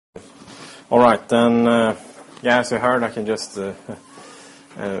All right, then, as you heard, I can just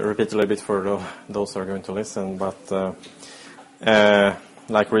repeat a little bit for those who are going to listen. But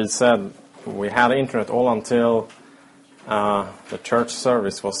like Reed said, we had internet all until the church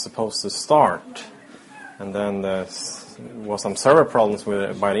service was supposed to start. And then there was some server problems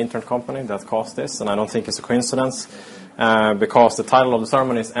by the internet company that caused this. And I don't think it's a coincidence because the title of the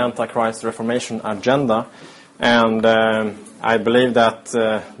sermon is Antichrist, Reformation Agenda. And I believe that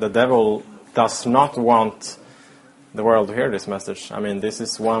the devil does not want the world to hear this message. I mean, this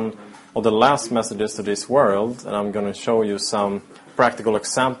is one of the last messages to this world, and I'm going to show you some practical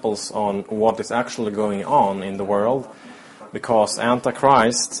examples on what is actually going on in the world, because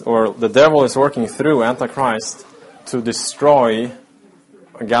Antichrist, or the devil is working through Antichrist to destroy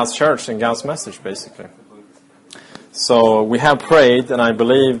God's church and God's message, basically. So we have prayed, and I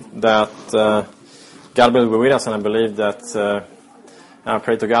believe that God will be with us, and I believe that I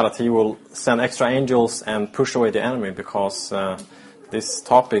pray to God that He will send extra angels and push away the enemy, because this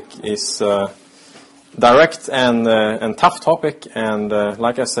topic is direct and tough topic, and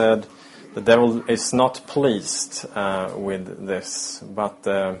like I said, the devil is not pleased with this. But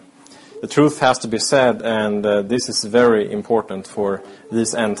the truth has to be said, and this is very important for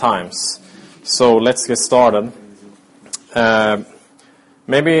these end times. So let's get started.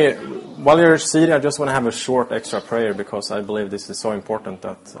 Maybe while you're seated, I just want to have a short extra prayer, because I believe this is so important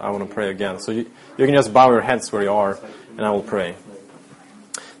that I want to pray again. So you can just bow your heads where you are, and I will pray.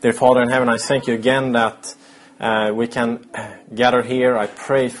 Dear Father in heaven, I thank you again that we can gather here. I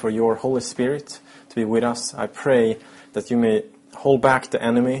pray for your Holy Spirit to be with us. I pray that you may hold back the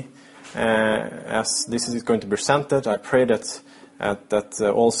enemy as this is going to be presented. I pray that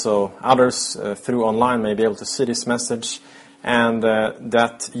also others through online may be able to see this message, and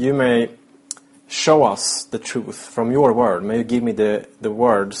that you may show us the truth from your word. May you give me the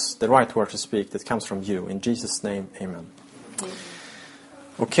words, the right word to speak that comes from you. In Jesus' name, amen.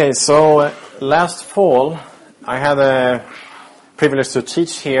 Okay, so last fall I had a privilege to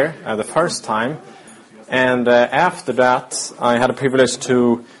teach here the first time. And after that I had a privilege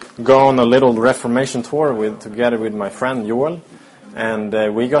to go on a little Reformation tour together with my friend Joel. And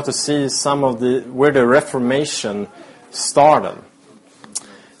we got to see some of where the Reformation started.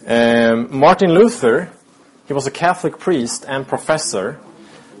 Martin Luther, he was a Catholic priest and professor,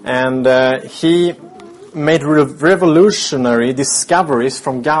 and he made revolutionary discoveries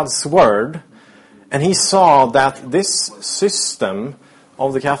from God's Word, and he saw that this system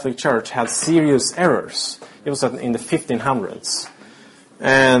of the Catholic Church had serious errors. It was in the 1500s.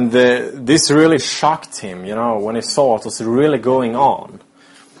 And this really shocked him, when he saw what was really going on.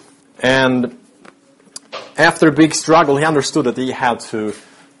 And after a big struggle, he understood that he had to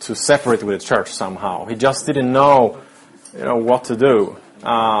separate with the church somehow. He just didn't know, what to do.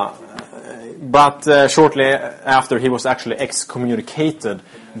 But shortly after, he was actually excommunicated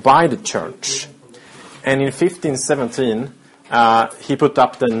by the church. And in 1517, he put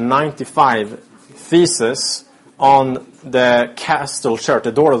up the 95 Theses on the Castle Church,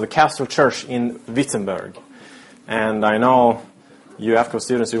 the door of the Castle Church in Wittenberg. And I know you AFCOE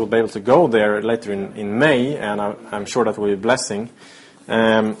students, you will be able to go there later in May, and I'm sure that will be a blessing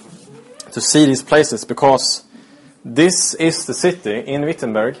to see these places, because this is the city in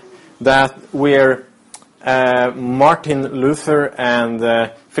Wittenberg that where Martin Luther and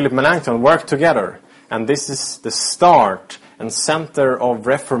Philip Melanchthon worked together, and this is the start and center of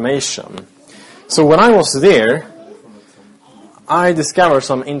Reformation. So when I was there, I discovered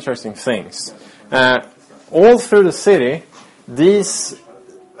some interesting things. All through the city, these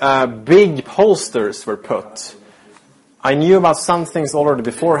big posters were put. I knew about some things already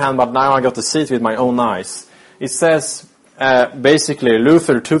beforehand, but now I got to see it with my own eyes. It says, basically,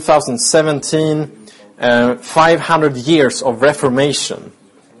 Luther 2017, 500 years of Reformation.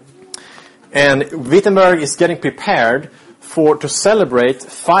 And Wittenberg is getting prepared to celebrate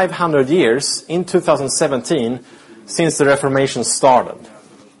 500 years in 2017 since the Reformation started.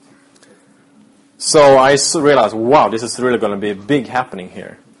 So I realized, wow, this is really going to be a big happening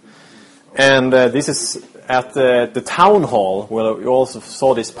here. And this is at the town hall where we also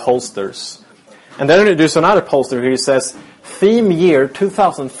saw these posters. And then there's another poster here. It says, Theme Year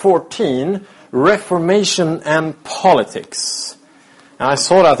 2014, Reformation and Politics. And I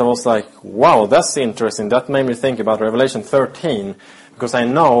saw that and was like, wow, that's interesting. That made me think about Revelation 13, because I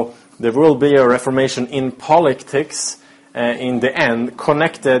know there will be a Reformation in politics in the end,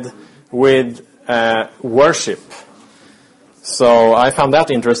 connected with worship. So I found that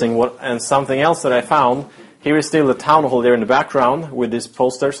interesting. And something else that I found, here is still the town hall there in the background with these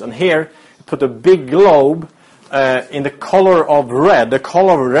posters. And here, put a big globe in the color of red, the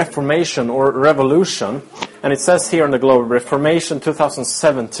color of Reformation or Revolution. And it says here on the globe, Reformation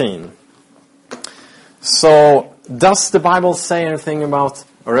 2017. So, does the Bible say anything about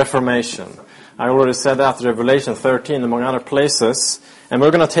a Reformation? I already said that, Revelation 13, among other places. And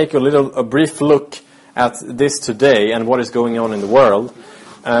we're going to take a brief look at this today and what is going on in the world.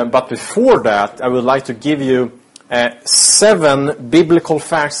 But before that, I would like to give you 7 biblical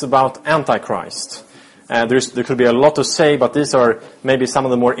facts about Antichrist. There could be a lot to say, but these are maybe some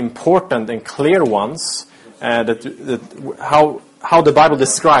of the more important and clear ones. How the Bible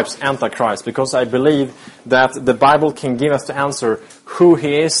describes Antichrist, because I believe that the Bible can give us the answer who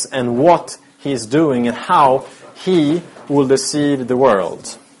he is and what he is doing and how he will deceive the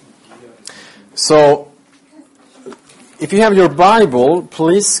world. So, if you have your Bible,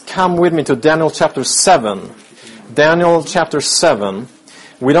 please come with me to Daniel chapter 7. Daniel chapter 7.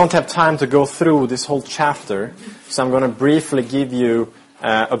 We don't have time to go through this whole chapter, so I'm going to briefly give you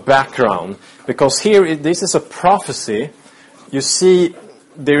a background. Because here, this is a prophecy. You see,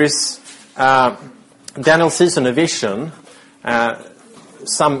 there is, Daniel sees in a vision,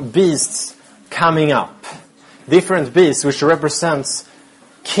 some beasts coming up. Different beasts which represents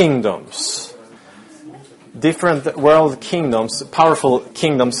kingdoms. Different world kingdoms, powerful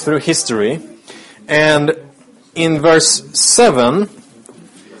kingdoms through history. And in verse 7,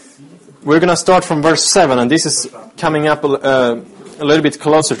 we're going to start from verse 7, and this is coming up a little bit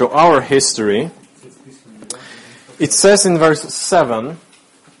closer to our history. It says in verse 7,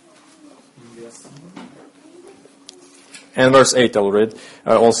 and verse 8 I'll read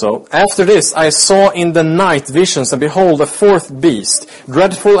also. After this I saw in the night visions, and behold, a fourth beast,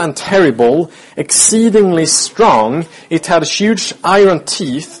 dreadful and terrible, exceedingly strong. It had huge iron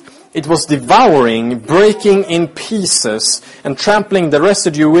teeth. It was devouring, breaking in pieces, and trampling the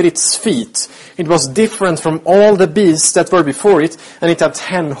residue with its feet. It was different from all the beasts that were before it, and it had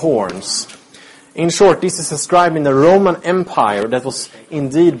 10 horns. In short, this is describing the Roman Empire that was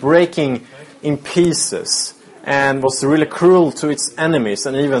indeed breaking in pieces and was really cruel to its enemies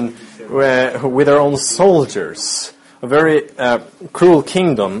and even with their own soldiers. A very cruel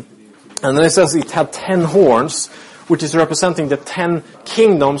kingdom. And then it says it had 10 horns, which is representing the 10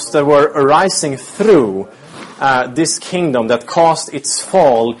 kingdoms that were arising through this kingdom that caused its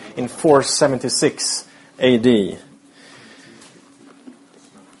fall in 476 AD.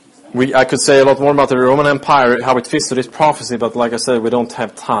 I could say a lot more about the Roman Empire, how it fits to this prophecy, but like I said, we don't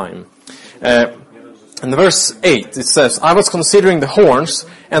have time. In verse 8 it says, I was considering the horns,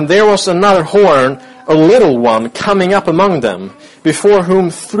 and there was another horn, a little one, coming up among them, before whom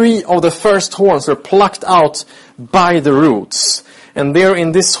 3 of the first horns were plucked out by the roots. And there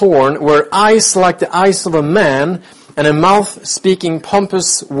in this horn were eyes like the eyes of a man, and a mouth speaking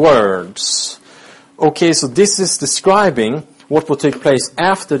pompous words. Okay, so this is describing what would take place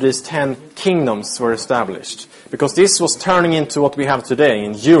after these 10 kingdoms were established. Because this was turning into what we have today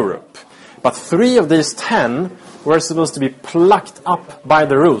in Europe. But 3 of these 10 were supposed to be plucked up by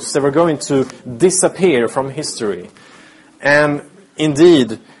the roots. They were going to disappear from history. And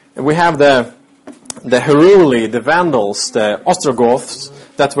indeed, we have the Heruli, the Vandals, the Ostrogoths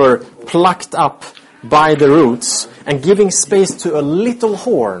that were plucked up by the roots and giving space to a little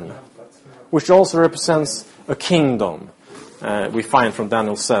horn, which also represents a kingdom. We find from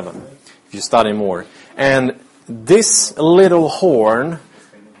Daniel 7, if you study more. And this little horn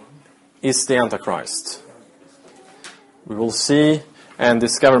is the Antichrist. We will see and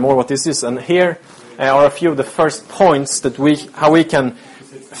discover more what this is. And here are a few of the first points that how we can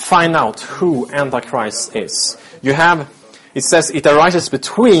find out who Antichrist is. It says it arises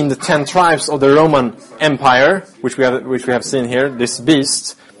between the 10 tribes of the Roman Empire, which we have seen here, this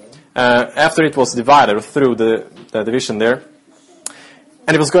beast, after it was divided through the division there.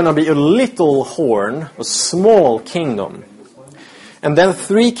 And it was going to be a little horn, a small kingdom. And then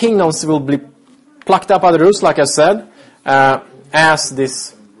 3 kingdoms will be plucked up by the roots, like I said, as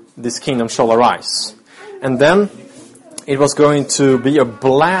this kingdom shall arise. And then it was going to be a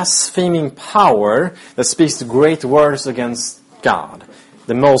blaspheming power that speaks great words against God,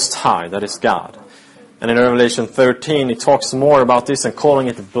 the Most High, that is God. And in Revelation 13, it talks more about this and calling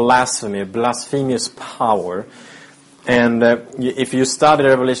it blasphemy, a blasphemous power. And if you study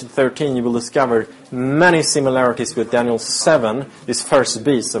Revelation 13, you will discover many similarities with Daniel 7, this first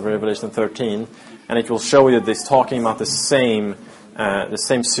beast of Revelation 13. And it will show you this talking about the same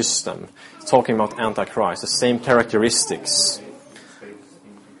system. It's talking about Antichrist, the same characteristics.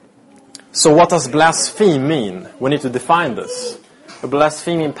 So what does blaspheme mean? We need to define this. A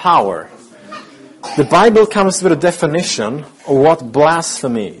blaspheming power. The Bible comes with a definition of what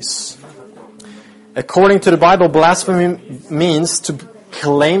blasphemy is. According to the Bible, blasphemy means to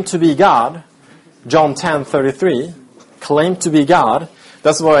claim to be God. John 10:33, claim to be God.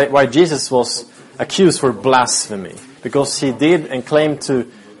 That's why Jesus was accused for blasphemy, because he did and claimed to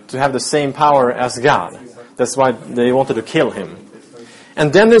have the same power as God. That's why they wanted to kill him.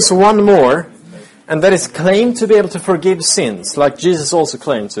 And then there's one more, and that is claim to be able to forgive sins, like Jesus also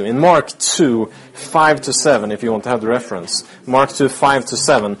claimed to. In Mark 2:5-7, if you want to have the reference. Mark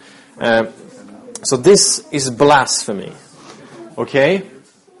 2:5-7. So this is blasphemy. Okay?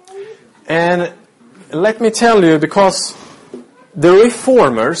 And let me tell you, because the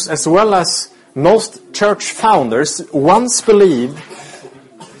Reformers, as well as most church founders, once believed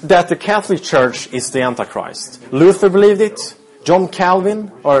that the Catholic Church is the Antichrist. Luther believed it.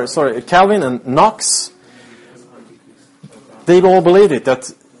 Calvin and Knox, they all believed it,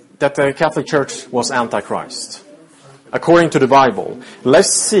 that the Catholic Church was Antichrist, according to the Bible.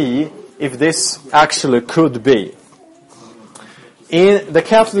 Let's see if this actually could be. In the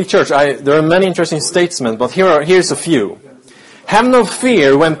Catholic Church, there are many interesting statements, but here's a few. Have no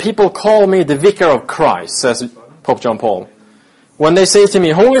fear when people call me the Vicar of Christ, says Pope John Paul. When they say to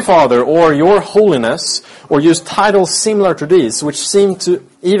me, Holy Father, or Your Holiness, or use titles similar to these, which seem to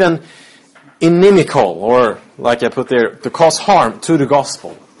even inimical, or, like I put there, to cause harm to the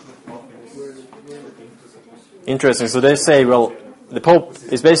gospel. Interesting. So they say, well, the Pope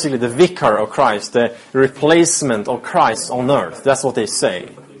is basically the Vicar of Christ, the replacement of Christ on earth. That's what they say.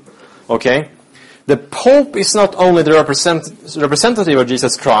 Okay? The Pope is not only the representative of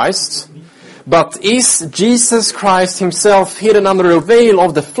Jesus Christ, but is Jesus Christ himself hidden under a veil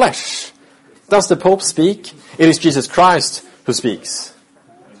of the flesh? Does the Pope speak? It is Jesus Christ who speaks.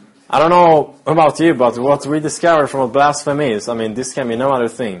 I don't know about you, but what we discover from what blasphemy is, this can be no other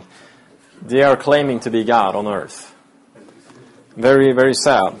thing. They are claiming to be God on earth. Very, very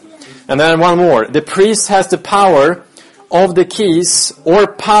sad. And then one more. The priest has the power of the keys, or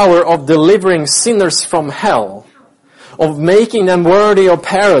power of delivering sinners from hell, of making them worthy of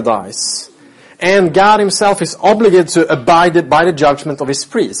paradise. And God himself is obligated to abide by the judgment of his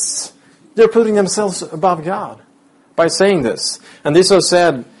priests. They're putting themselves above God by saying this. And this was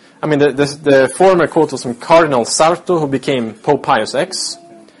said, the former quote was from Cardinal Sarto, who became Pope Pius X.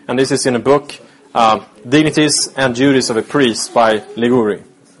 And this is in a book, Dignities and Duties of a Priest by Liguri.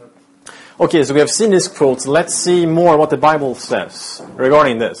 Okay, so we have seen these quotes. Let's see more what the Bible says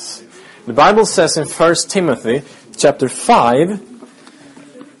regarding this. The Bible says in 1 Timothy chapter 2,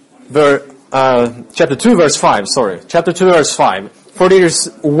 verse 5. Chapter 2, verse 5. For there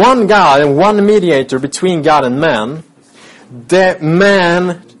is one God and one mediator between God and man, the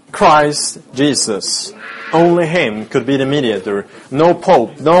man Christ Jesus. Only him could be the mediator. No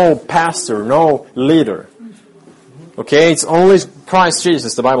pope, no pastor, no leader. Okay, it's only Christ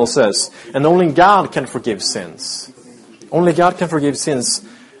Jesus, the Bible says. And only God can forgive sins. Only God can forgive sins,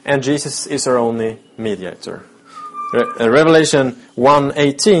 and Jesus is our only mediator. Revelation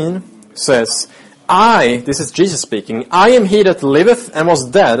 1:18 says, this is Jesus speaking, I am he that liveth and was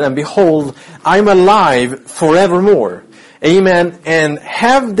dead, and behold, I am alive forevermore. Amen. And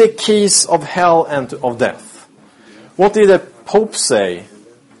have the keys of hell and of death. What did the Pope say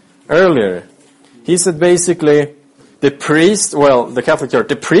earlier? He said basically, the priest, the Catholic Church,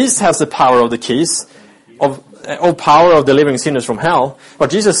 the priest has the power of the keys, of power of delivering sinners from hell.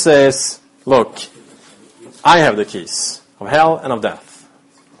 But Jesus says, look, I have the keys of hell and of death.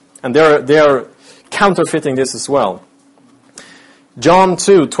 And they are counterfeiting this as well. John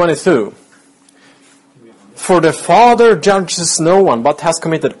 2:22. For the Father judges no one, but has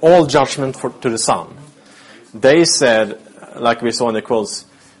committed all judgment to the Son. They said, like we saw in the quotes,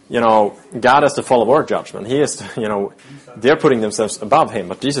 God has to follow our judgment. He is, they're putting themselves above him.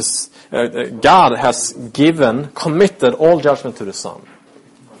 But God has committed all judgment to the Son.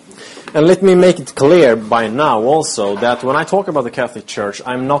 And let me make it clear by now also that when I talk about the Catholic Church,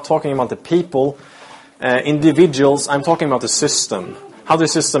 I'm not talking about the people, individuals, I'm talking about the system. How the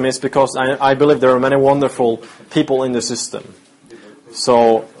system is, because I believe there are many wonderful people in the system.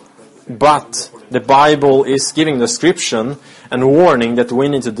 But the Bible is giving description and warning that we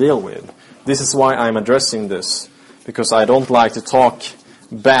need to deal with. This is why I'm addressing this, because I don't like to talk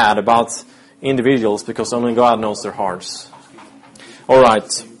bad about individuals, because only God knows their hearts. All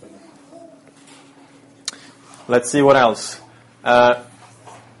right. Let's see what else. Let's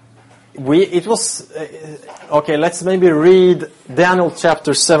maybe read Daniel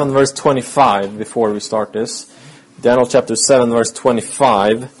chapter 7 verse 25 before we start this. Daniel chapter 7 verse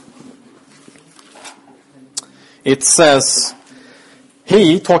 25. It says,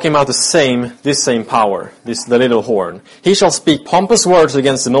 he, talking about this same power, the little horn, he shall speak pompous words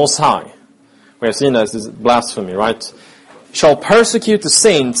against the Most High. We have seen that as blasphemy, right? Shall persecute the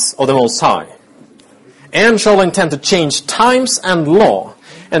saints of the Most High, and shall intend to change times and law,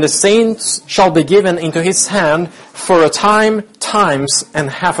 and the saints shall be given into his hand for a time, times,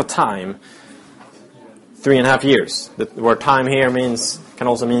 and half a time. 3.5 years. The word time here can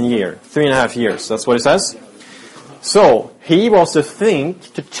also mean year. 3.5 years. That's what it says. So, he was to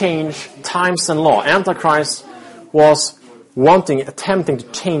think to change times and law. Antichrist was attempting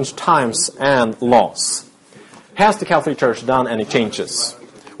to change times and laws. Has the Catholic Church done any changes?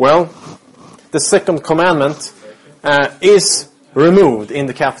 Well, the second commandment is removed in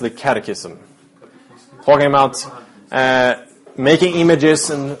the Catholic Catechism. Talking about making images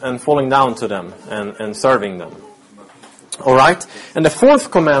and falling down to them and serving them. Alright? And the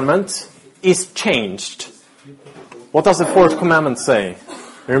fourth commandment is changed. What does the fourth commandment say?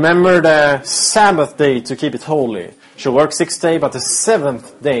 Remember the Sabbath day to keep it holy. You shall work 6 days, but the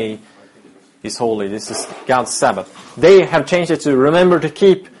 7th day is holy. This is God's Sabbath. They have changed it to remember to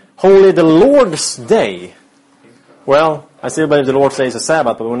keep holy the Lord's day. Well, I still believe the Lord's day is a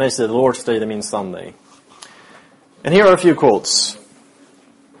Sabbath, but when they say the Lord's day, they mean Sunday. And here are a few quotes.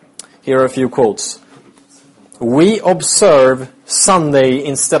 We observe Sunday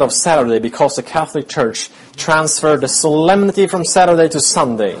instead of Saturday because the Catholic Church transferred the solemnity from Saturday to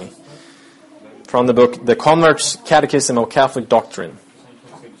Sunday. From the book, The Convert's Catechism of Catholic Doctrine.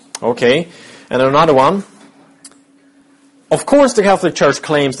 Okay, and another one. Of course the Catholic Church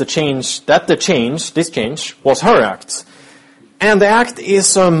claims this change was her act. And the act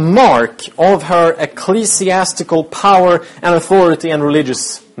is a mark of her ecclesiastical power and authority in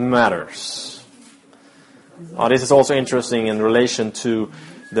religious matters. This is also interesting in relation to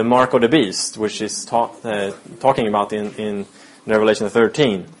the mark of the beast, which is talking about in Revelation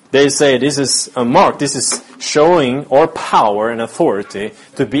 13. They say this is a mark, this is showing our power and authority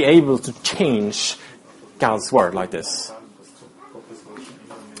to be able to change God's word like this.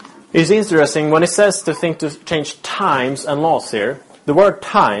 It's interesting when it says to think to change times and laws here. The word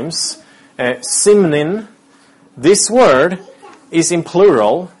times, simnin, this word is in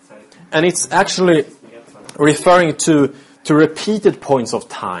plural, and it's actually referring to repeated points of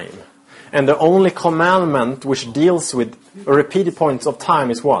time. And the only commandment which deals with repeated points of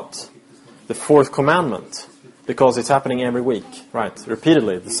time is what? The fourth commandment. Because it's happening every week, right?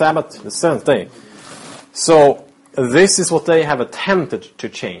 Repeatedly. The Sabbath, the 7th day. So, this is what they have attempted to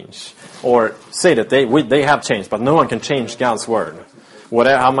change. Or say that they have changed, but no one can change God's word.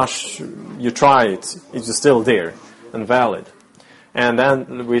 Whatever, how much you try it's still there and valid. And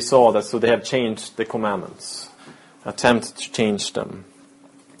then we saw that so they have changed the commandments. Attempted to change them.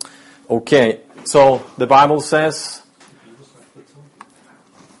 Okay, so the Bible says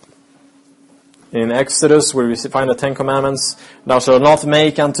in Exodus, where we find the 10 Commandments, thou shalt not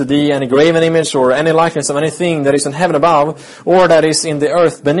make unto thee any graven image or any likeness of anything that is in heaven above, or that is in the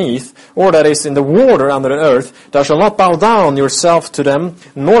earth beneath, or that is in the water under the earth. Thou shalt not bow down yourself to them,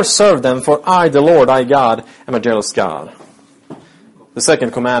 nor serve them, for I, the Lord thy God, am a jealous God. The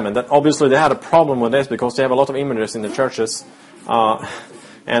second commandment. That obviously they had a problem with this because they have a lot of images in the churches,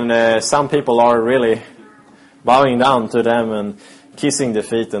 and some people are really bowing down to them and kissing the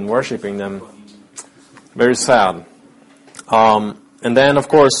feet and worshipping them. Very sad. And then, of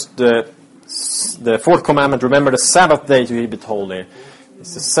course, the fourth commandment, remember the Sabbath day to keep it holy.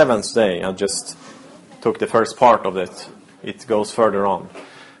 It's the 7th day. I just took the first part of it. It goes further on.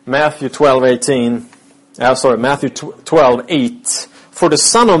 Matthew 12:8. For the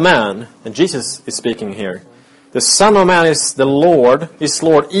Son of Man, and Jesus is speaking here, the Son of Man is Lord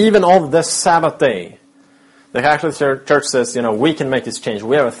even of the Sabbath day. The Catholic Church says, we can make this change.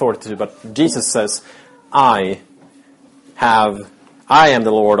 We have authority to, but Jesus says, I am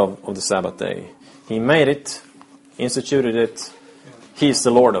the Lord of the Sabbath day. He made it, instituted it. He is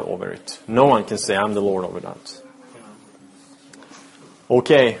the Lord over it. No one can say, I'm the Lord over that.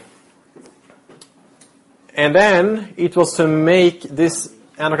 Okay. And then it was to make this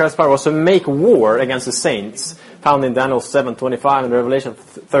Antichrist power was to make war against the saints, found in Daniel 7:25 and Revelation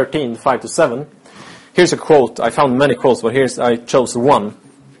 13:5-7. Here's a quote. I found many quotes, but I chose one.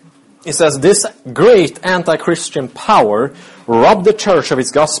 It says, this great anti-Christian power robbed the church of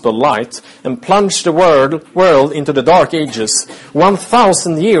its gospel light and plunged the world into the dark ages.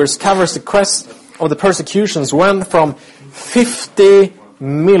 1,000 years covers the quest of the persecutions when from 50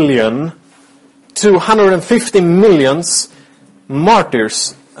 million to 150 million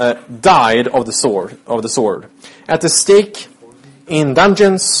martyrs died of the sword. At the stake, in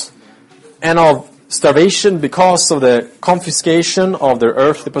dungeons, and of starvation because of the confiscation of their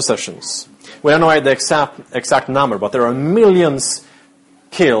earthly possessions. We don't know the exact number, but there are millions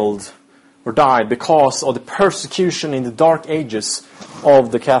killed or died because of the persecution in the dark ages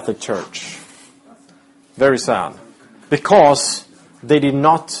of the Catholic Church. Very sad. Because they did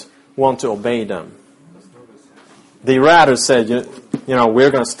not want to obey them. They rather said,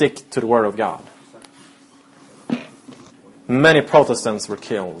 we're going to stick to the Word of God. Many Protestants were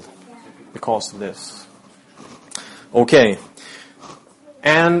killed because of this. Okay.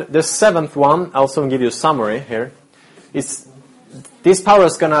 And the seventh one, I'll also give you a summary here, is this power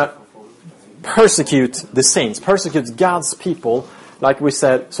is going to persecute the saints, persecute God's people, like we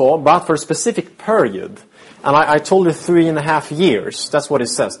said, but for a specific period. And I told you 3.5 years. That's what it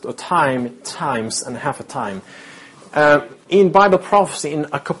says. A time, times, and half a time. In Bible prophecy, in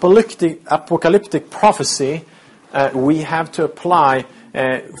apocalyptic prophecy, we have to apply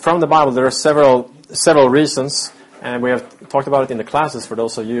from the Bible. There are several reasons, and we have talked about it in the classes for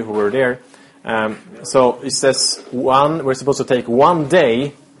those of you who were there. So it says we're supposed to take 1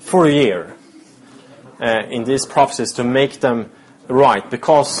 day for a year in these prophecies to make them right,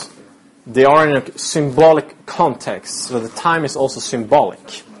 because they are in a symbolic context. So the time is also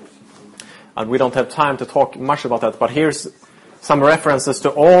symbolic. And we don't have time to talk much about that, but here's some references to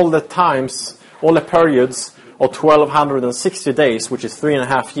all the times, all the periods of 1260 days, which is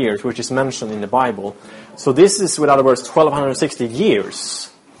 3.5 years, which is mentioned in the Bible. So this is, with other words, 1260 years.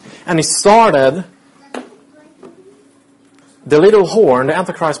 And it started, the little horn, the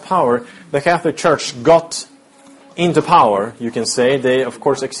Antichrist power, the Catholic Church got into power, you can say. They, of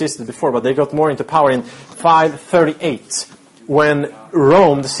course, existed before, but they got more into power in 538, when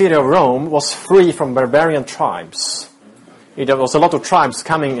Rome, the city of Rome, was free from barbarian tribes. There was a lot of tribes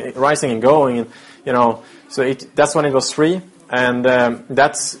coming, rising and going, so that's when it was free, and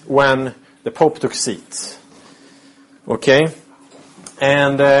that's when the Pope took seat. Okay?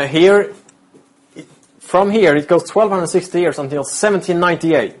 And from here, it goes 1260 years until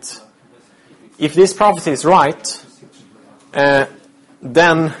 1798. If this prophecy is right,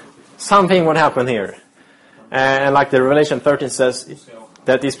 then something would happen here. And like the Revelation 13 says,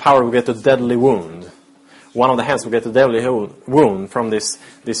 that this power will get a deadly wound. One of the hands will get a deadly wound from this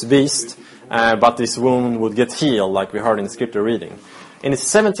beast, but this wound would get healed, like we heard in the scripture reading. In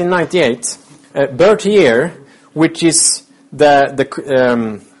 1798, Berthier, which is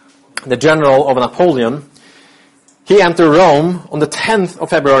the general of Napoleon, he entered Rome on the 10th of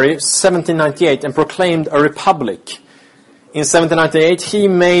February, 1798, and proclaimed a republic. In 1798, he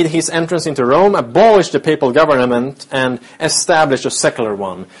made his entrance into Rome, abolished the papal government, and established a secular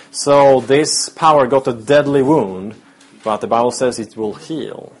one. So this power got a deadly wound, but the Bible says it will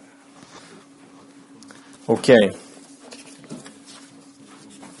heal. Okay.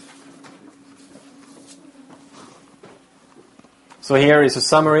 So here is a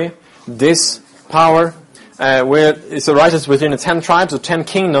summary. This power is arises within the 10 tribes or 10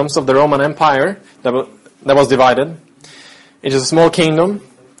 kingdoms of the Roman Empire that was divided. It is a small kingdom.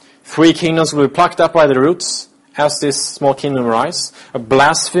 3 kingdoms will be plucked up by the roots as this small kingdom arises. A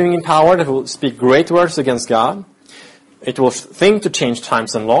blaspheming power that will speak great words against God. It will think to change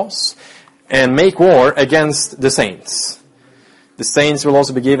times and laws and make war against the saints. The saints will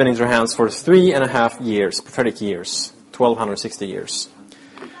also be given into their hands for 3.5 years, prophetic years, 1260 years.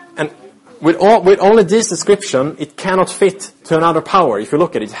 And with only this description, it cannot fit to another power. If you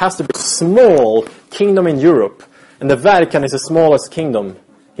look at it, it has to be a small kingdom in Europe. And the Vatican is the smallest kingdom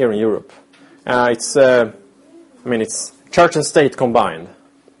here in Europe. It's church and state combined.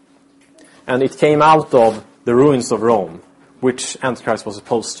 And it came out of the ruins of Rome, which Antichrist was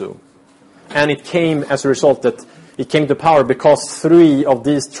opposed to. And it came as a result that it came to power because 3 of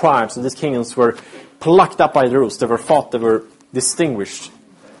these tribes, of these kingdoms, were plucked up by the roots. They were fought, they were distinguished.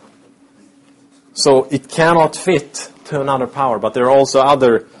 So it cannot fit to another power, but there are also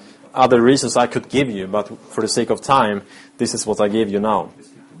other reasons I could give you, but for the sake of time, this is what I give you now.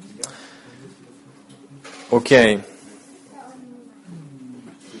 Okay.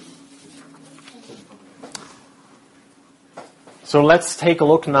 So let's take a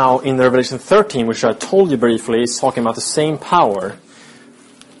look now in Revelation 13, which I told you briefly is talking about the same power.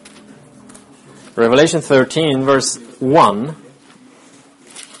 Revelation 13, verse 1.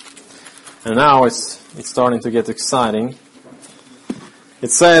 And now it's starting to get exciting.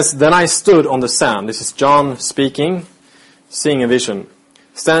 It says, "Then I stood on the sand." This is John speaking, seeing a vision.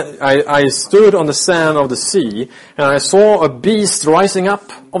 I stood on the sand of the sea, and I saw a beast rising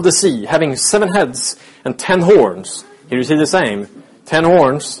up of the sea, having 7 heads and 10 horns. Here you see the same. 10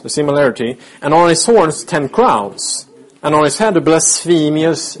 horns, the similarity. And on his horns 10 crowns. And on his head a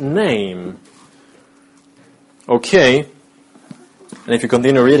blasphemous name. Okay. And if you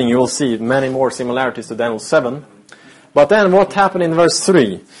continue reading, you will see many more similarities to Daniel 7. But then what happened in verse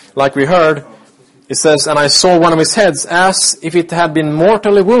 3? Like we heard, it says, "And I saw one of his heads as if it had been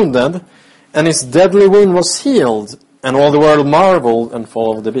mortally wounded, and his deadly wound was healed, and all the world marveled and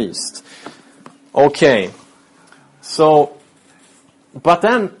followed the beast." Okay. So, but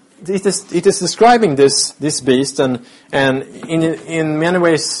then it is describing this beast, and in many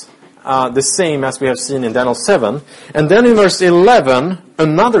ways the same as we have seen in Daniel 7. And then in verse 11,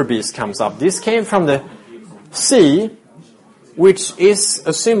 another beast comes up. This came from the sea, which is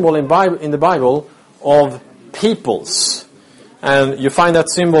a symbol in the Bible of peoples. And you find that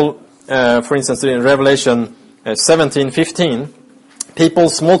symbol, for instance, in Revelation 17:15,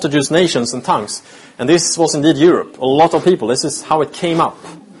 peoples, multitudes, nations, and tongues. And this was indeed Europe, a lot of people. This is how it came up.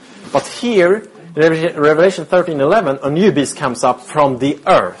 But here, Revelation 13:11, a new beast comes up from the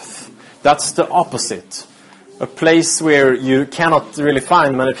earth. That's the opposite. A place where you cannot really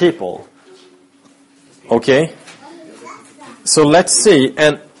find many people. Okay? So let's see.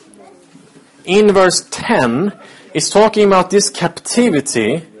 And in verse 10, it's talking about this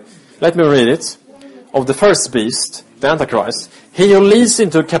captivity. Let me read it. Of the first beast, the Antichrist. "He who leads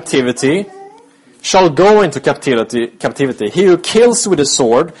into captivity shall go into captivity. He who kills with the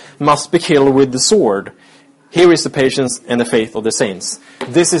sword must be killed with the sword. Here is the patience and the faith of the saints."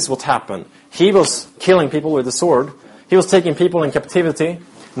 This is what happened. He was killing people with the sword. He was taking people in captivity.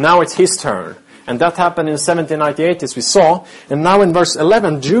 Now it's his turn. And that happened in 1798, as we saw. And now in verse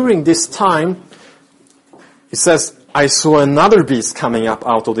 11, during this time, it says, "I saw another beast coming up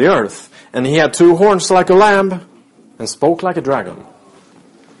out of the earth. And he had 2 horns like a lamb and spoke like a dragon."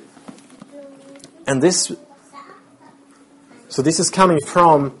 And this is coming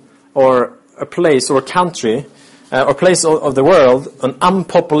from, or a place or a country, or place of the world, an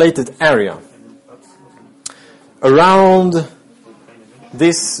unpopulated area. Around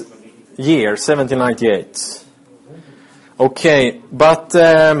this year, 1798. Okay, but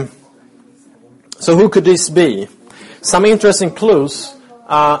so who could this be? Some interesting clues.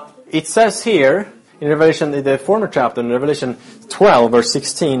 It says here in Revelation, in the former chapter, in Revelation 12, verse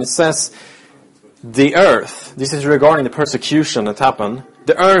 16, it says, "The earth," this is regarding the persecution that happened,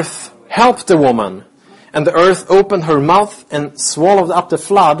 "the earth helped the woman, and the earth opened her mouth and swallowed up the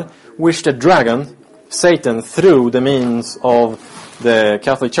flood which the dragon, Satan, through the means of the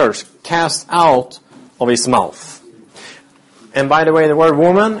Catholic Church, cast out of his mouth." And by the way, the word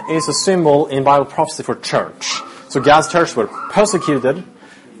woman is a symbol in Bible prophecy for church. So God's church were persecuted,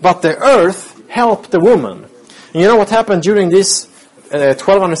 but the earth helped the woman. And you know what happened during these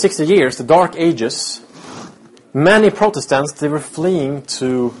 1260 years, the Dark Ages? Many Protestants, they were fleeing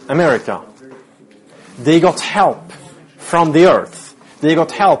to America. They got help from the earth. They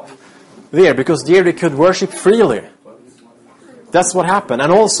got help there because there they could worship freely. That's what happened.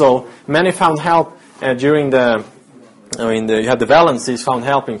 And also, many found help during you had the Valencies found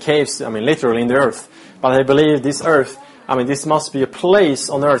help in caves, literally in the earth. But I believe this earth, this must be a place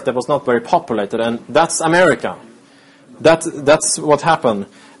on earth that was not very populated, and that's America. That's what happened.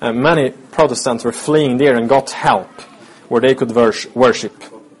 Many Protestants were fleeing there and got help where they could worship.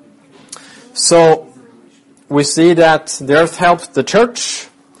 So we see that the earth helped the church,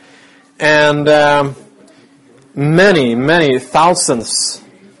 and many thousands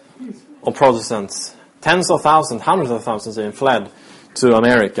of Protestants, tens of thousands, hundreds of thousands, even fled to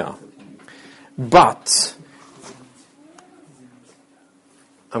America. But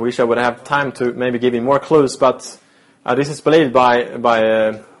I wish I would have time to maybe give you more clues, but this is believed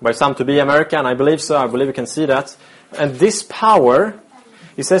by some to be America, and I believe so. I believe you can see that. And this power,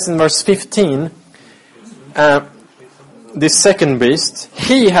 it says in verse 15, this second beast,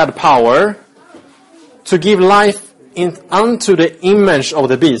 he had power to give life unto the image of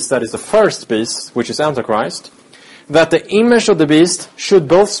the beast, that is the first beast, which is Antichrist, that the image of the beast should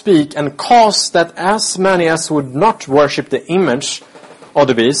both speak and cause that as many as would not worship the image of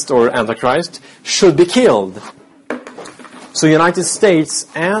the beast, or Antichrist, should be killed. So United States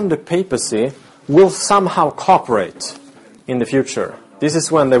and the papacy will somehow cooperate in the future. This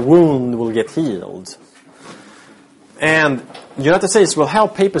is when the wound will get healed. And the United States will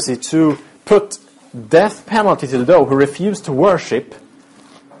help papacy to put death penalty to those who refuse to worship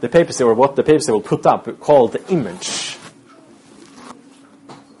the papacy, or what the papacy will put up, called the image.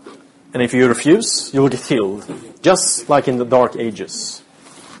 And if you refuse, you will get killed. Just like in the Dark Ages.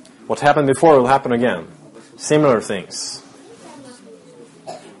 What happened before will happen again. Similar things.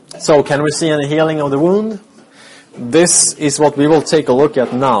 So, can we see any healing of the wound? This is what we will take a look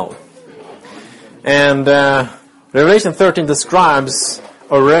at now. And Revelation 13 describes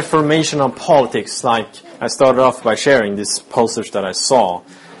a reformation of politics, like I started off by sharing these posters that I saw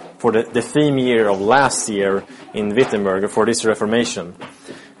for the theme year of last year, in Wittenberg for this Reformation.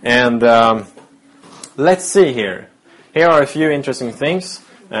 And let's see here. Here are a few interesting things,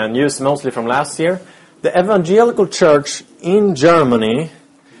 news mostly from last year. The Evangelical Church in Germany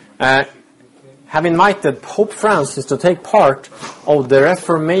have invited Pope Francis to take part of the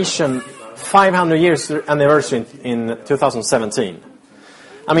Reformation 500 years anniversary in 2017.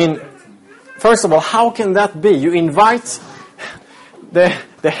 I mean, first of all, how can that be? You invite the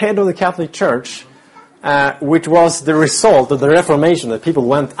head of the Catholic Church, which was the result of the Reformation, that people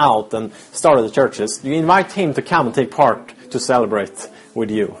went out and started the churches. You invite him to come and take part to celebrate with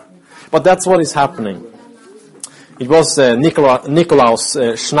you. But that's what is happening. It was Nikolaus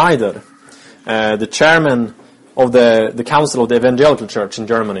Schneider, the chairman of the Council of the Evangelical Church in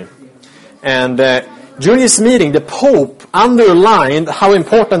Germany. And during this meeting, the Pope underlined how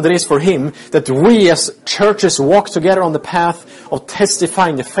important it is for him that we as churches walk together on the path of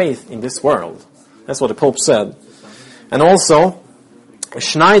testifying the faith in this world. That's what the Pope said. And also,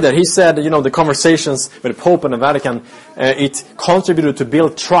 Schneider, he said, the conversations with the Pope and the Vatican, it contributed to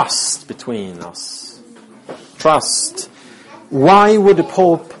build trust between us. Trust. Why would the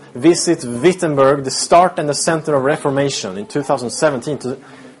Pope visit Wittenberg, the start and the center of Reformation, in 2017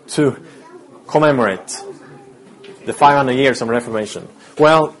 to commemorate the 500 years of Reformation?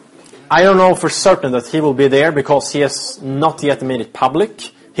 Well, I don't know for certain that he will be there because he has not yet made it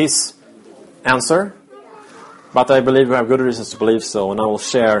public, his answer. But I believe we have good reasons to believe so, and I will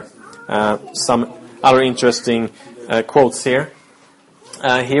share some other interesting quotes here.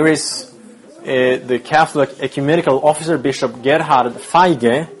 Here is the Catholic Ecumenical Officer, Bishop Gerhard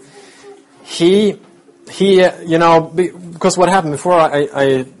Feige. He because what happened before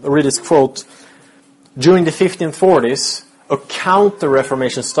I read this quote, during the 1540s, a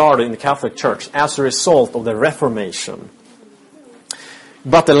counter-reformation started in the Catholic Church as a result of the Reformation.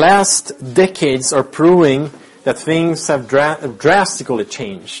 But the last decades are proving that things have drastically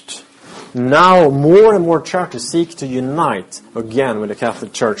changed. Now more and more churches seek to unite again with the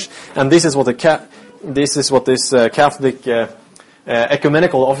Catholic Church, and this is what this Catholic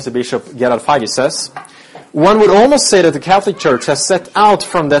Ecumenical Officer Bishop Gerhard Feige says. One would almost say that the Catholic Church has set out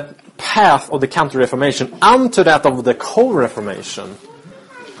from that path of the Counter-Reformation onto that of the Co-Reformation.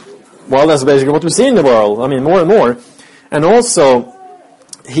 Well, that's basically what we see in the world. I mean, more and more. And also,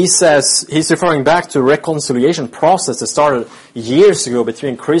 he says, he's referring back to reconciliation process that started years ago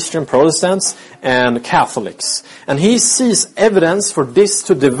between Christian Protestants and Catholics. And he sees evidence for this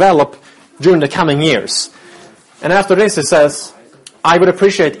to develop during the coming years. And after this, he says, I would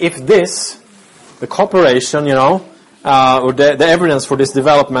appreciate if this, the cooperation, or the evidence for this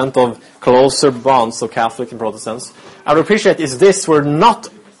development of closer bonds of Catholic and Protestants, I would appreciate if this were not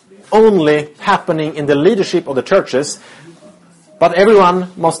only happening in the leadership of the churches, but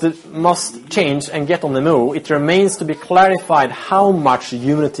everyone must change and get on the move. It remains to be clarified how much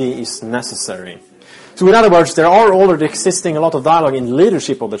unity is necessary. So in other words, there are already existing a lot of dialogue in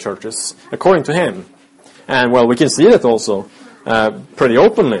leadership of the churches, according to him. And well, we can see that also pretty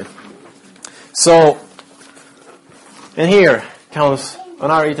openly. So, and here comes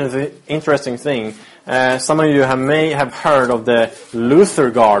another interesting thing. Some of you may have heard of the Luther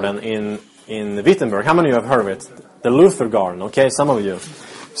Garden in Wittenberg. How many of you have heard of it? The Luther Garden, okay, some of you.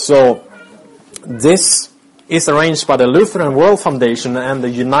 So, this is arranged by the Lutheran World Foundation and the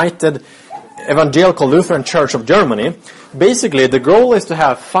United Evangelical Lutheran Church of Germany. Basically, the goal is to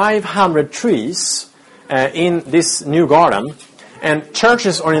have 500 trees in this new garden. And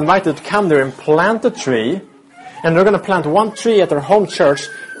churches are invited to come there and plant a tree. And they're going to plant one tree at their home church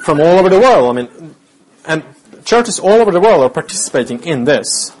from all over the world. And churches all over the world are participating in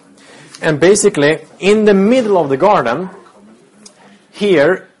this. And basically, in the middle of the garden,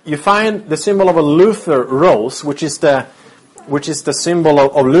 here you find the symbol of a Luther rose, which is the symbol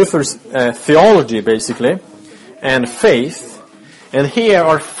of Luther's theology, basically, and faith. And here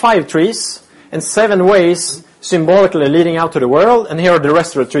are 5 trees and 7 ways symbolically leading out to the world. And here are the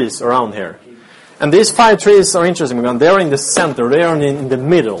rest of the trees around here. And these 5 trees are interesting because they are in the center, they are in the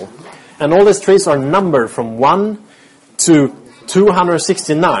middle. And all these trees are numbered from 1 to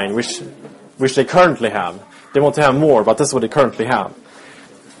 269, which they currently have. They want to have more, but that's what they currently have.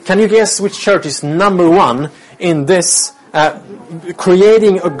 Can you guess which church is number 1 in this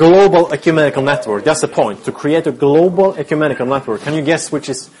creating a global ecumenical network? That's the point, to create a global ecumenical network. Can you guess which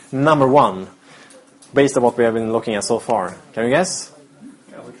is number 1 based on what we have been looking at so far? Can you guess?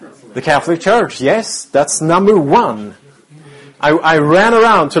 The Catholic Church, yes, that's number 1. I ran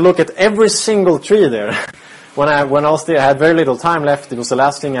around to look at every single tree there. When I was there, I had very little time left. It was the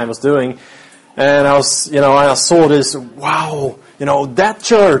last thing I was doing. And I saw this, wow, that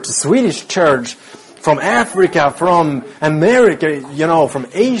church, the Swedish church, from Africa, from America, from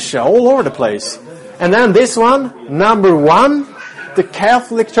Asia, all over the place. And then this one, number 1, the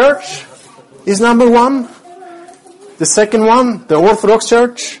Catholic Church is number 1. The second one, the Orthodox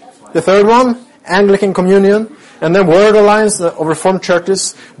Church. The third one, Anglican Communion. And then World Alliance of Reformed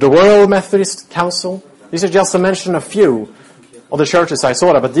Churches, the World Methodist Council. These are just to mention a few of the churches I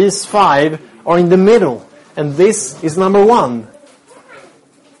saw there. But these 5 are in the middle. And this is number 1.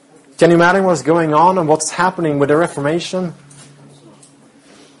 Can you imagine what's going on and what's happening with the Reformation?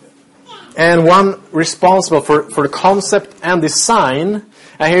 And one responsible for the concept and design.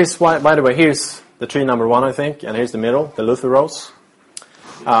 And here's why, by the way, here's the tree number 1, I think. And here's the middle, the Luther Rose.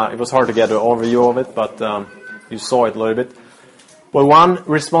 It was hard to get an overview of it, but you saw it a little bit. Well, one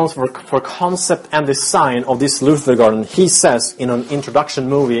responsible for concept and design of this Luther Garden, he says in an introduction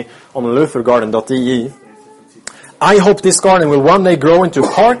movie on luthergarden.de, I hope this garden will one day grow into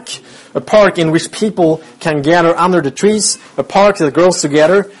a park in which people can gather under the trees, a park that grows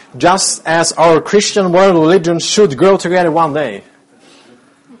together, just as our Christian world religion should grow together one day.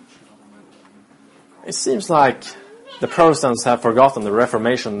 It seems like the Protestants have forgotten the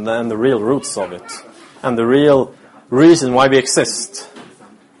Reformation and the real roots of it, and the real reason why we exist.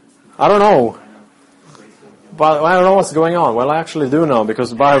 I don't know. But I don't know what's going on. Well, I actually do know, because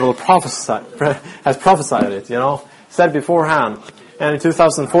the Bible has prophesied it, said beforehand. And in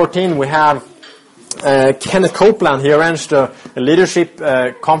 2014 we have Kenneth Copeland. He arranged a leadership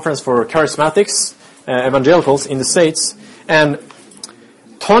conference for charismatics, evangelicals in the States. And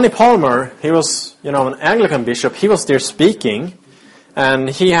Tony Palmer, he was, an Anglican bishop. He was there speaking, and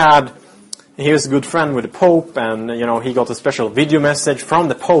he was a good friend with the Pope, and he got a special video message from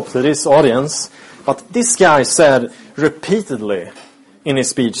the Pope to this audience. But this guy said repeatedly in his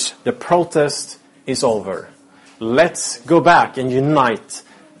speech, the protest is over. Let's go back and unite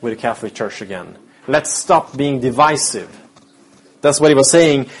with the Catholic Church again. Let's stop being divisive. That's what he was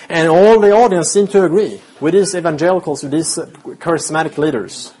saying. And all the audience seemed to agree with these evangelicals, with these charismatic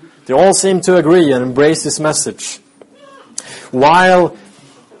leaders. They all seemed to agree and embrace this message. While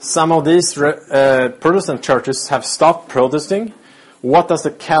some of these Protestant churches have stopped protesting, what does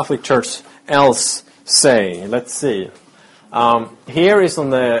the Catholic Church else say? Let's see. Here is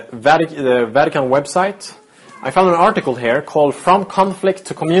on the Vatican website. I found an article here called From Conflict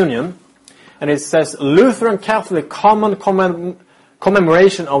to Communion. And it says, Lutheran Catholic Common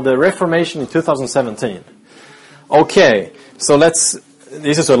Commemoration of the Reformation in 2017. Okay, so this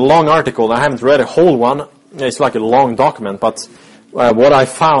is a long article. I haven't read a whole one. It's like a long document, but what I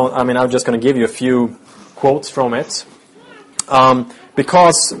found, I'm just going to give you a few quotes from it.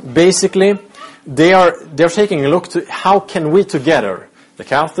 Because basically, they're taking a look to how can we together, the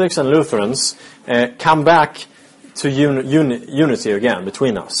Catholics and Lutherans, come back to unity again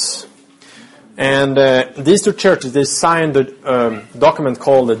between us. And these two churches, they signed a document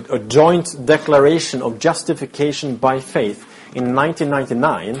called a Joint Declaration of Justification by Faith in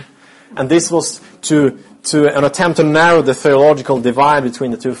 1999. And this was to an attempt to narrow the theological divide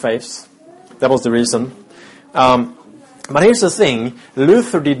between the two faiths. That was the reason. But here's the thing.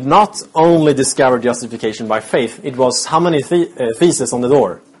 Luther did not only discover justification by faith. It was how many theses on the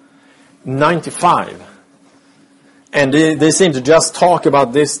door? 95. And they seem to just talk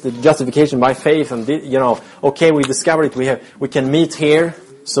about this, the justification by faith, and okay, we discovered it. We can meet here,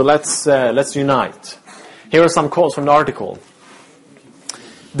 so let's unite. Here are some quotes from the article.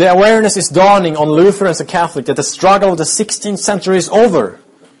 The awareness is dawning on Lutherans and Catholics that the struggle of the 16th century is over.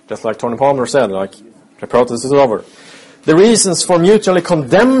 Just like Tony Palmer said, like the protest is over. The reasons for mutually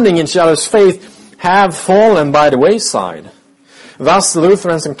condemning each other's faith have fallen by the wayside. Thus,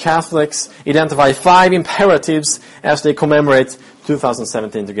 Lutherans and Catholics identify 5 imperatives as they commemorate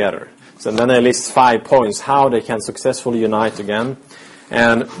 2017 together. So then they list 5 points how they can successfully unite again.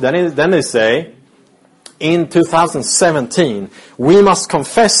 And then they say, in 2017, we must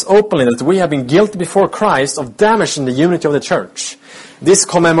confess openly that we have been guilty before Christ of damaging the unity of the Church. This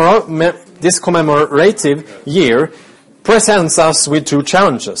commemorative year presents us with 2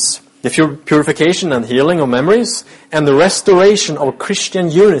 challenges. The purification and healing of memories, and the restoration of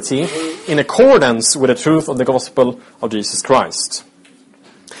Christian unity in accordance with the truth of the gospel of Jesus Christ.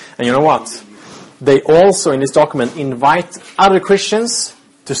 And you know what? They also, in this document, invite other Christians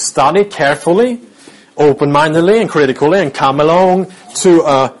to study carefully, open-mindedly and critically, and come along to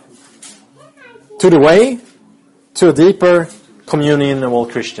the way, to a deeper communion of all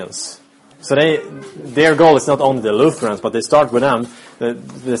Christians. So their goal is not only the Lutherans, but they start with them,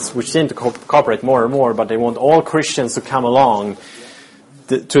 which seem to cooperate more and more, but they want all Christians to come along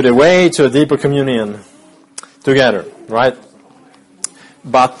to the way, to a deeper communion together, right?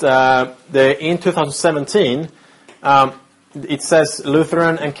 But in 2017, it says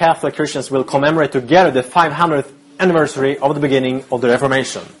Lutheran and Catholic Christians will commemorate together the 500th anniversary of the beginning of the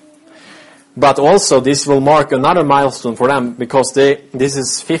Reformation. But also this will mark another milestone for them, because this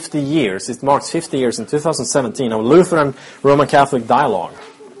is 50 years. It marks 50 years in 2017 of Lutheran Roman Catholic dialogue.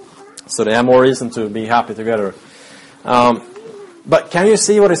 So they have more reason to be happy together. But can you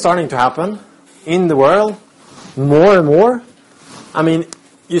see what is starting to happen in the world? More and more. I mean,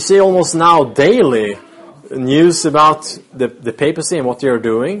 you see almost now daily news about the papacy and what they are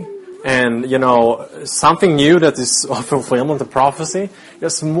doing. And, something new that is a fulfillment of prophecy.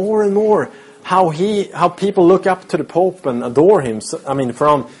 Just more and more how people look up to the Pope and adore him. So, I mean,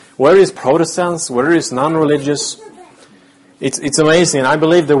 from whether it's Protestants, whether it's non-religious, it's amazing. I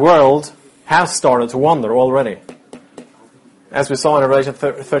believe the world has started to wonder already. As we saw in Revelation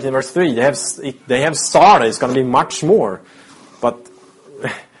 13 verse 3, they have started. It's going to be much more. But,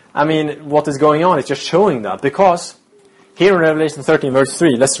 I mean, what is going on is just showing that. Because here in Revelation 13 verse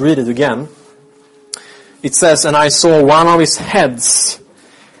 3, let's read it again. It says, "And I saw one of his heads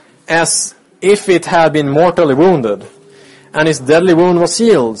as if it had been mortally wounded, and his deadly wound was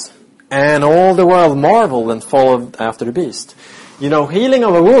healed. And all the world marveled and followed after the beast." Healing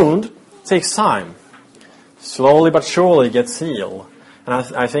of a wound takes time. Slowly but surely it gets healed. And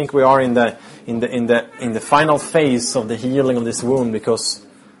I think we are in the final phase of the healing of this wound, because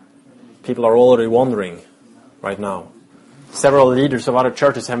people are already wondering right now. Several leaders of other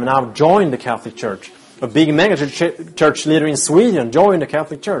churches have now joined the Catholic Church. A big mega church leader in Sweden joined the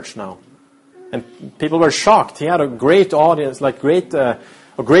Catholic Church now. And people were shocked. He had a great audience, a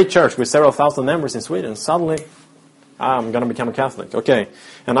great church with several thousand members in Sweden. Suddenly, I'm going to become a Catholic. Okay.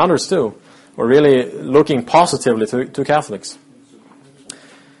 And others too were really looking positively to Catholics.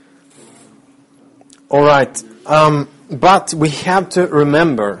 All right. But we have to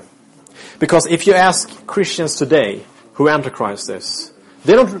remember, because if you ask Christians today who Antichrist is,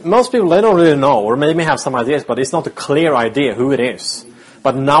 most people don't really know, or maybe have some ideas, but it's not a clear idea who it is.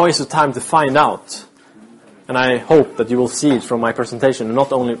 But now is the time to find out. And I hope that you will see it from my presentation,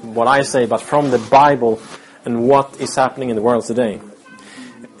 not only what I say, but from the Bible and what is happening in the world today.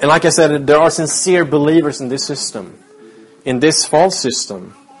 And like I said, there are sincere believers in this system, in this false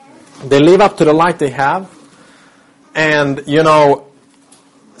system. They live up to the light they have. And,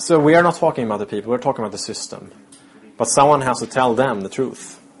 so we are not talking about the people, we're talking about the system. But someone has to tell them the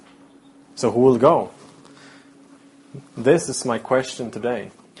truth. So who will go? This is my question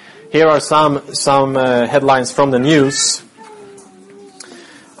today. Here are some headlines from the news.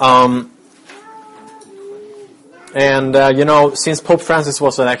 Since Pope Francis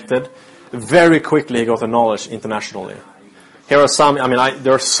was elected, very quickly he got acknowledged internationally. Here are some,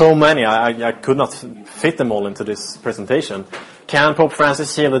 there are so many, I could not fit them all into this presentation. Can Pope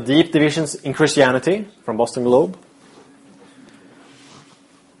Francis heal the deep divisions in Christianity? From Boston Globe.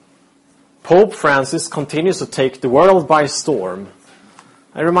 Pope Francis continues to take the world by storm.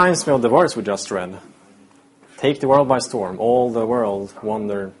 It reminds me of the verse we just read. Take the world by storm. All the world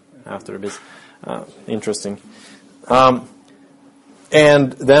wonder after this. Interesting. And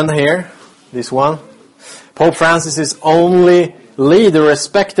then here, this one. Pope Francis is only leader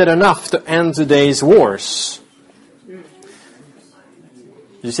respected enough to end today's wars.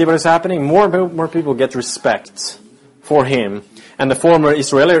 You see what is happening? More people get respect for him. And the former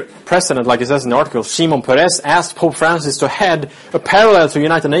Israeli president, like it says in the article, Shimon Peres, asked Pope Francis to head a parallel to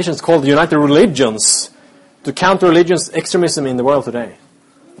United Nations called United Religions to counter religious extremism in the world today.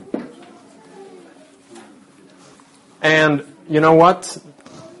 And you know what?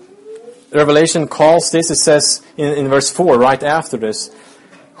 Revelation calls this, it says in verse 4, right after this,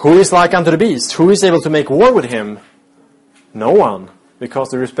 who is like unto the beast? Who is able to make war with him? No one. Because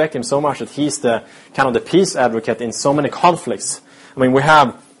they respect him so much that he's the kind of the peace advocate in so many conflicts.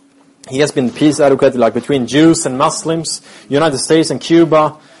 He has been peace advocate like between Jews and Muslims, United States and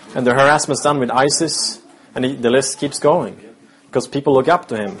Cuba, and the harassment's done with ISIS, and the list keeps going. Because people look up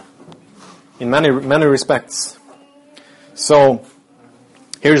to him in many respects. So,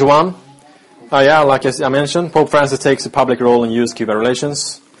 here's one. Like I mentioned, Pope Francis takes a public role in U.S.-Cuba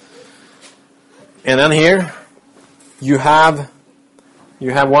relations. And then here, you have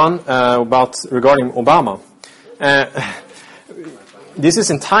one regarding Obama. This is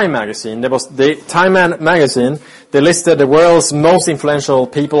in Time magazine. Time magazine. They listed the world's most influential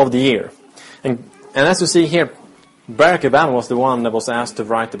people of the year, and as you see here, Barack Obama was the one that was asked to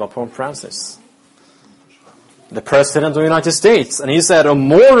write about Pope Francis, the President of the United States, and he said, "A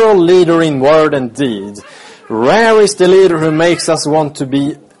moral leader in word and deed. Rare is the leader who makes us want to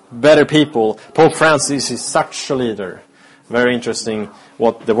be better people. Pope Francis is such a leader." Very interesting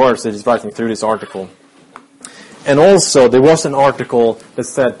what the words that he's writing through this article. And also, there was an article that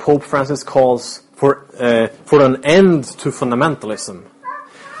said Pope Francis calls for an end to fundamentalism.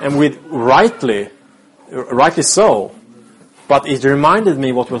 And rightly so. But it reminded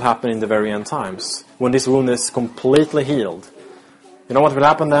me what will happen in the very end times, when this wound is completely healed. You know what will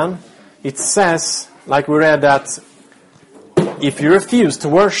happen then? It says, like we read, that if you refuse to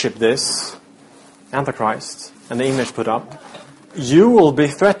worship this Antichrist and the image put up, you will be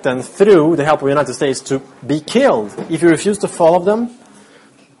threatened through the help of the United States to be killed. If you refuse to follow them,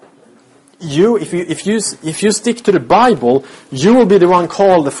 if you stick to the Bible, you will be the one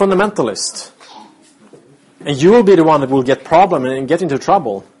called the fundamentalist. And you will be the one that will get problem and get into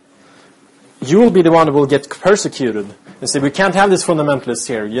trouble. You will be the one that will get persecuted. And say, we can't have these fundamentalists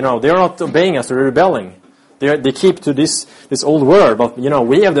here. You know, they're not obeying us, they're rebelling. They keep to this old word, but, you know,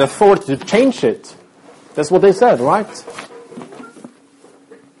 we have the authority to change it. That's what they said, right?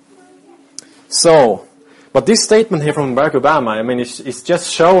 So, but this statement here from Barack Obama, I mean, it's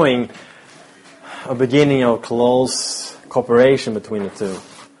just showing a beginning of close cooperation between the two.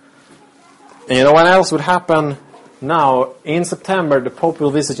 And you know what else would happen now? In September, the Pope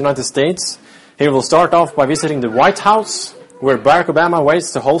will visit the United States. He will start off by visiting the White House, where Barack Obama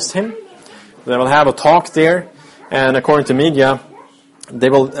waits to host him. They will have a talk there, and according to media, they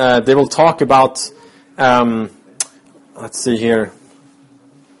will talk about, let's see here.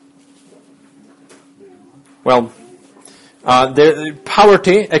 Well, the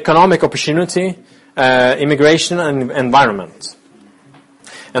poverty, economic opportunity, immigration, and environment.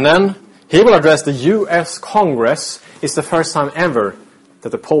 And then he will address the U.S. Congress. It's the first time ever that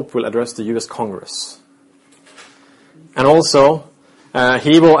the Pope will address the U.S. Congress. And also,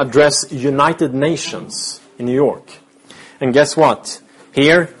 he will address United Nations in New York. And guess what?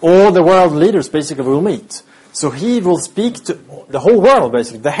 Here, all the world leaders basically will meet. So he will speak to the whole world,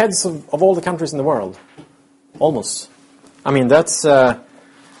 basically, the heads of all the countries in the world. Almost. I mean, that's the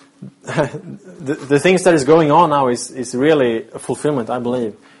things that is going on now is really a fulfillment, I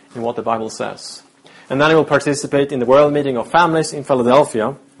believe, in what the Bible says. And then he will participate in the World Meeting of Families in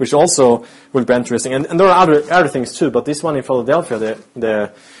Philadelphia, which also will be interesting. And there are other things too, but this one in Philadelphia,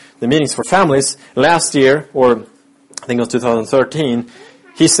 the meetings for families, last year, or I think it was 2013,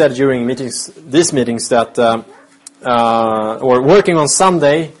 he said during these meetings that, or working on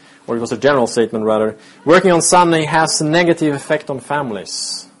Sunday, or it was a general statement rather, working on Sunday has a negative effect on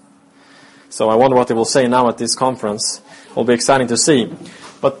families. So I wonder what they will say now at this conference. It will be exciting to see.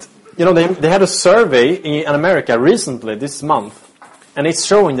 But, you know, they had a survey in America recently, this month, and it's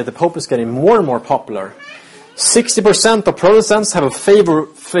showing that the Pope is getting more and more popular. 60% of Protestants have a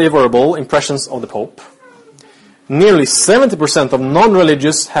favorable impressions of the Pope. Nearly 70% of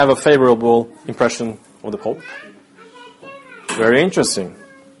non-religious have a favorable impression of the Pope. Very interesting.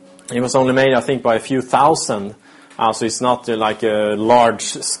 It was only made, I think, by a few thousand, so it's not like a large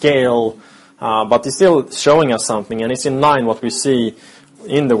scale, but it's still showing us something, and it's in line what we see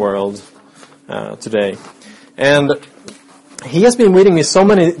in the world today. And he has been meeting with so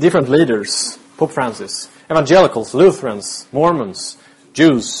many different leaders, Pope Francis, evangelicals, Lutherans, Mormons,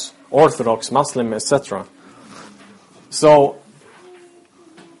 Jews, Orthodox, Muslim, etc. So,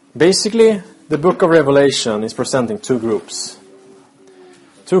 basically, the book of Revelation is presenting two groups.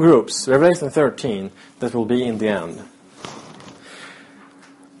 Two groups, Revelation 13, that will be in the end.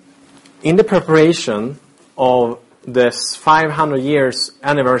 In the preparation of this 500 years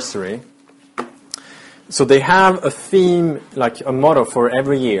anniversary, so they have a theme, like a motto for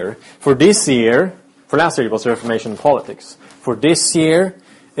every year. For this year, for last year it was Reformation and politics. For this year,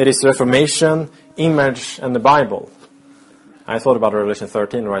 it is Reformation, image, and the Bible. I thought about Revelation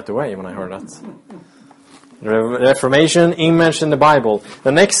 13 right away when I heard that. Reformation, image, and the Bible.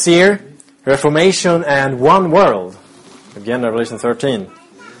 The next year, Reformation and one world. Again, Revelation 13.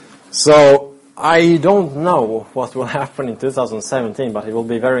 So, I don't know what will happen in 2017, but it will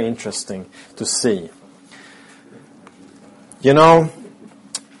be very interesting to see. You know,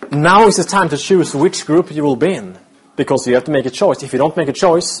 now is the time to choose which group you will be in, because you have to make a choice. If you don't make a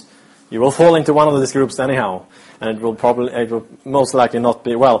choice, you will fall into one of these groups anyhow, and it will most likely not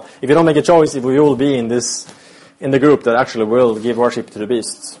be, well, if you don't make a choice, you will be in the group that actually will give worship to the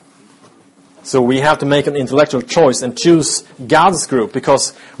beasts. So we have to make an intellectual choice and choose God's group,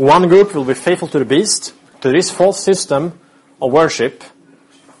 because one group will be faithful to the beast, to this false system of worship,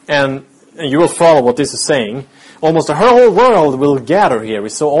 and you will follow what this is saying. Almost the whole world will gather here. We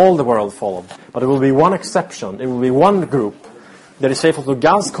saw all the world follow. But there will be one exception. It will be one group that is faithful to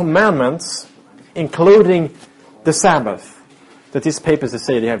God's commandments, including the Sabbath, that these papers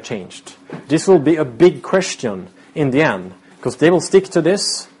say they have changed. This will be a big question in the end. Because they will stick to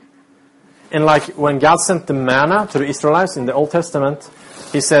this. And like when God sent the manna to the Israelites in the Old Testament,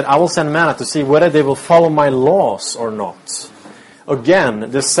 He said, I will send manna to see whether they will follow my laws or not.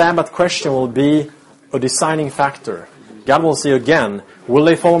 Again, the Sabbath question will be a deciding factor. God will say again, will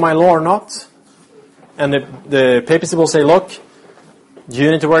they follow my law or not? And the papacy will say, look, do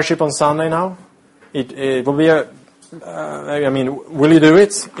you need to worship on Sunday now? It will be will you do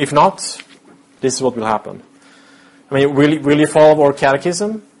it? If not, this is what will happen. Will you follow our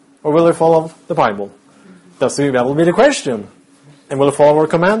catechism? Or will you follow the Bible? That will be the question. And will you follow our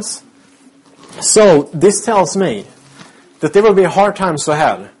commands? So, this tells me that there will be hard times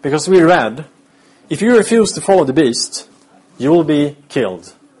ahead. Because we read, if you refuse to follow the beast, you will be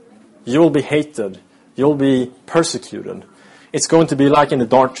killed. You will be hated. You will be persecuted. It's going to be like in the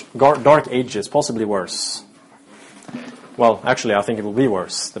dark ages, possibly worse. Well, actually, I think it will be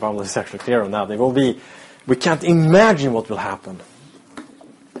worse. The Bible is actually clear on that. We can't imagine what will happen.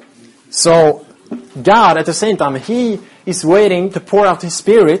 So, God, at the same time, He is waiting to pour out His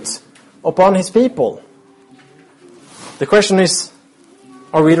Spirit upon His people. The question is,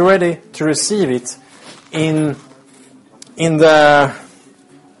 are we ready to receive it in the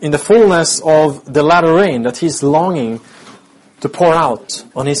fullness of the latter rain that He's longing to pour out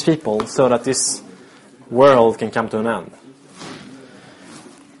on His people so that this world can come to an end?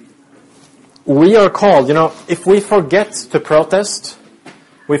 We are called, if we forget to protest,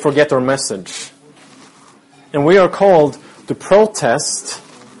 we forget our message. And we are called to protest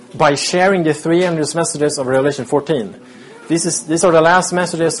by sharing the 300 messages of Revelation 14. These are the last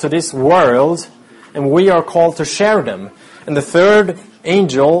messages to this world, and we are called to share them. And the third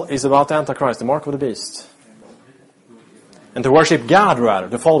angel is about the Antichrist, the mark of the beast. And to worship God, rather,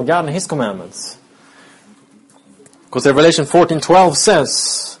 to follow God and His commandments. Because Revelation 14:12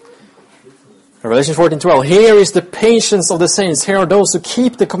 says, Revelation 14:12, here is the patience of the saints. Here are those who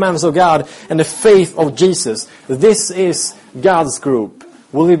keep the commandments of God and the faith of Jesus. This is God's group.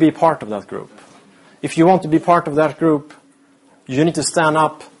 Will you be part of that group? If you want to be part of that group, you need to stand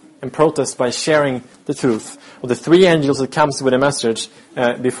up and protest by sharing the truth of the 3 angels that comes with a message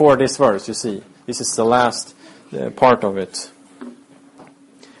before this verse, you see. This is the last part of it.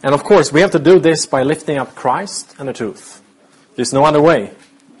 And of course, we have to do this by lifting up Christ and the truth. There's no other way.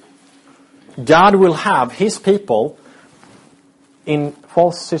 God will have His people in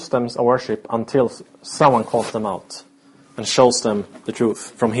false systems of worship until someone calls them out and shows them the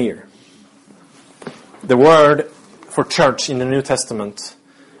truth from here. The word for church in the New Testament,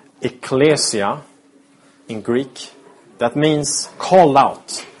 ecclesia, in Greek, that means called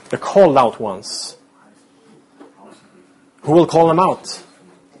out. The called out ones. Who will call them out?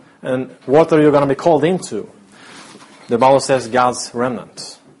 And what are you going to be called into? The Bible says God's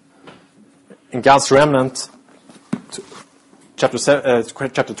remnant. In God's remnant, chapter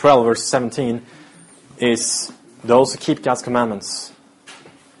 12, verse 17, is those who keep God's commandments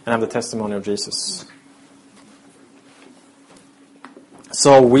and have the testimony of Jesus.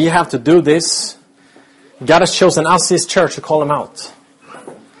 So we have to do this. God has chosen us, His church, to call them out.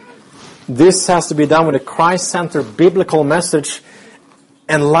 This has to be done with a Christ-centered biblical message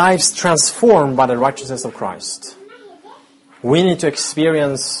and lives transformed by the righteousness of Christ. We need to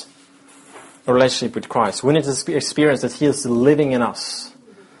experience a relationship with Christ. We need to experience that He is living in us.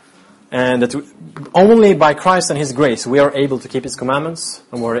 And that only by Christ and His grace we are able to keep His commandments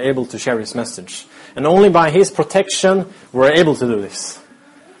and we're able to share His message. And only by His protection we're able to do this.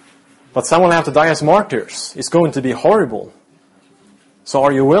 But some will have to die as martyrs. It's going to be horrible. So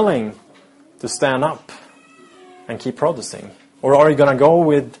are you willing to stand up and keep protesting? Or are you going to go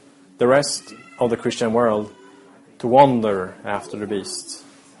with the rest of the Christian world to wander after the beast?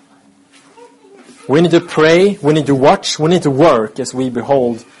 We need to pray, we need to watch, we need to work as we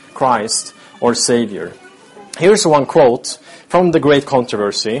behold Christ, our Savior. Here's one quote from The Great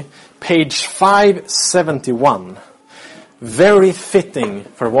Controversy, page 571. Very fitting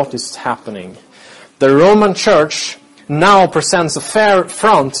for what is happening. The Roman Church now presents a fair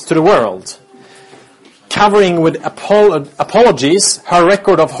front to the world, covering with apologies her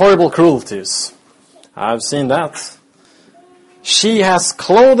record of horrible cruelties. I've seen that. She has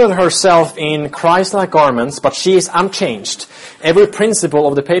clothed herself in Christ-like garments, but she is unchanged. Every principle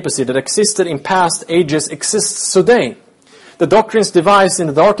of the papacy that existed in past ages exists today. The doctrines devised in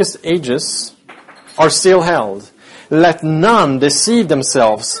the darkest ages are still held. Let none deceive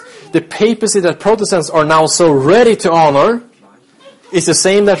themselves. The papacy that Protestants are now so ready to honor is the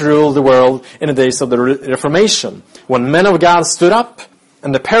same that ruled the world in the days of the Reformation, when men of God stood up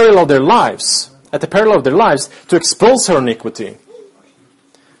at the peril of their lives, to expose her iniquity.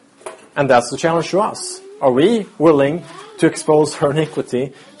 And that's the challenge to us. Are we willing to expose her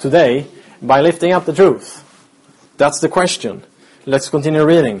iniquity today by lifting up the truth? That's the question. Let's continue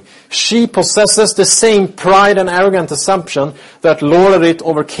reading. She possesses the same pride and arrogant assumption that lorded it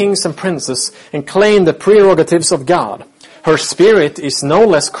over kings and princes and claimed the prerogatives of God. Her spirit is no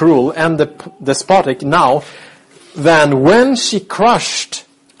less cruel and despotic now than when she crushed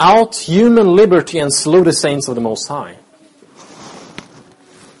out human liberty and slew the saints of the Most High.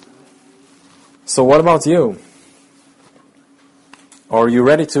 So what about you? Are you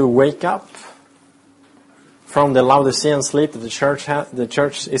ready to wake up from the Laodicean sleep that the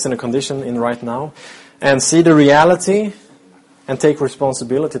church is in a condition in right now, and see the reality and take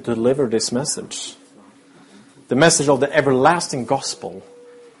responsibility to deliver this message? The message of the everlasting gospel,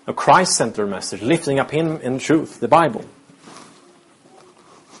 a Christ-centered message, lifting up Him in truth, the Bible.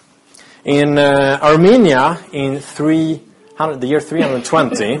 In Armenia, in the year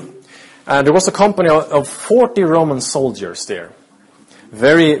 320, there was a company of 40 Roman soldiers there.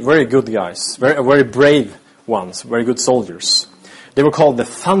 Very, very good guys, very brave ones, very good soldiers. They were called the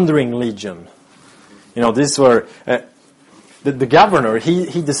Thundering Legion. You know, these were the governor.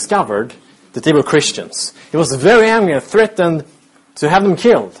 He discovered that they were Christians. He was very angry and threatened to have them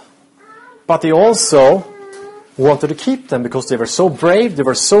killed. But he also wanted to keep them because they were so brave, they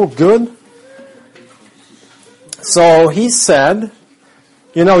were so good. So he said,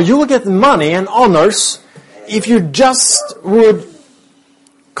 you know, you will get money and honors if you just would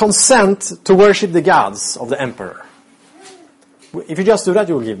consent to worship the gods of the emperor. If you just do that,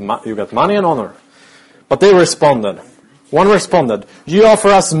 you get money and honor. But they responded. One responded, you offer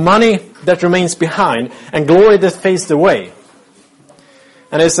us money that remains behind and glory that fades away.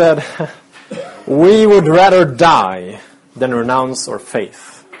 And they said, we would rather die than renounce our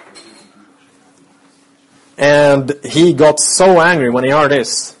faith. And he got so angry when he heard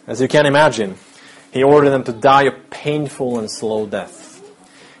this, as you can imagine. He ordered them to die a painful and slow death.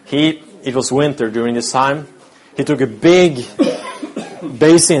 It was winter during this time. He took a big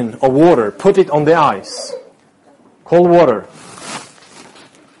basin of water, put it on the ice. Cold water.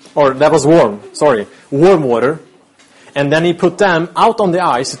 Or that was warm water. And then he put them out on the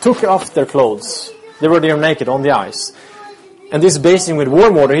ice. He took off their clothes. They were there naked on the ice. And this basin with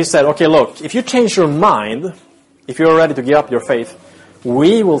warm water, he said, okay, look, if you change your mind, if you're ready to give up your faith,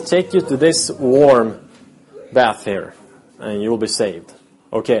 we will take you to this warm bath here, and you will be saved.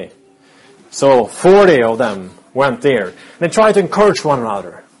 Okay. So 40 of them went there. They tried to encourage one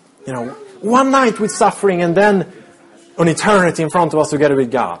another. You know, one night with suffering and then an eternity in front of us together with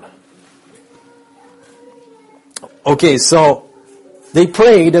God. Okay, so they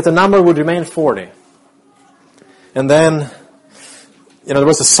prayed that the number would remain 40. And then, you know, there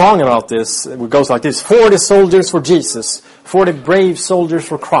was a song about this. It goes like this: 40 soldiers for Jesus, 40 brave soldiers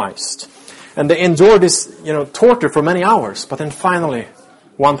for Christ. And they endured this, you know, torture for many hours. But then finally,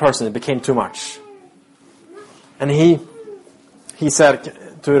 one person, it became too much. And he said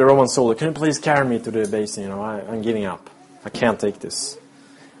to the Roman soldier, can you please carry me to the basin? You know, I'm giving up. I can't take this.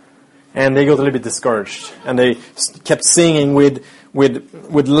 And they got a little bit discouraged. And they kept singing with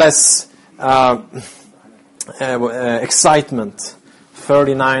less excitement.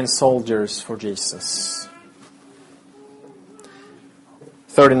 39 soldiers for Jesus.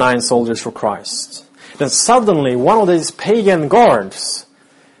 39 soldiers for Christ. Then suddenly one of these pagan guards,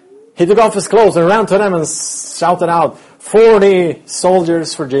 he took off his clothes and ran to them and shouted out, 40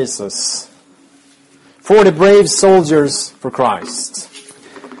 soldiers for Jesus. 40 brave soldiers for Christ.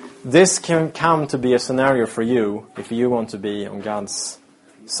 This can come to be a scenario for you if you want to be on God's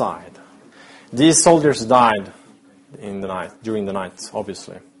side. These soldiers died during the night,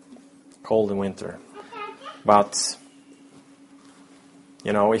 obviously. Cold in winter. But,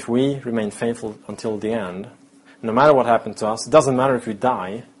 you know, if we remain faithful until the end, no matter what happened to us, it doesn't matter if we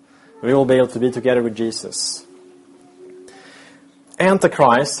die, we will be able to be together with Jesus.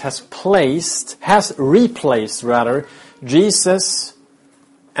 Antichrist has replaced Jesus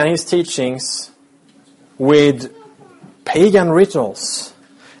and his teachings with pagan rituals.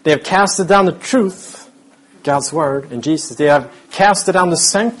 They have casted down the truth, God's word, and Jesus. They have casted down the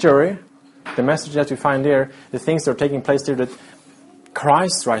sanctuary, the message that we find there, the things that are taking place there that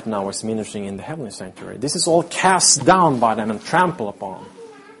Christ right now is ministering in the heavenly sanctuary. This is all cast down by them and trampled upon.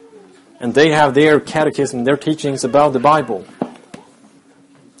 And they have their catechism, their teachings about the Bible.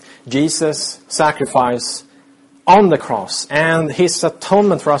 Jesus' sacrifice on the cross and His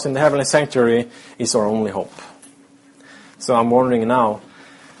atonement for us in the heavenly sanctuary is our only hope. So I'm wondering now,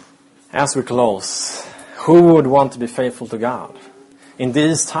 as we close, who would want to be faithful to God? In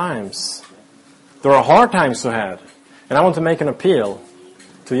these times, there are hard times ahead. And I want to make an appeal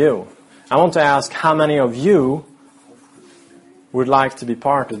to you. I want to ask how many of you would like to be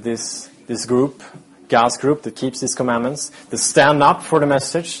part of this group, God's group that keeps His commandments, that stand up for the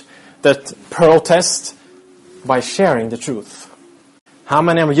message, that protest by sharing the truth. How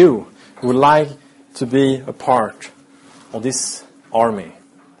many of you would like to be a part of this army?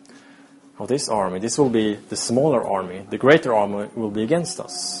 This will be the smaller army. The greater army will be against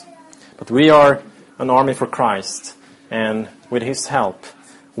us. But we are an army for Christ, and with His help,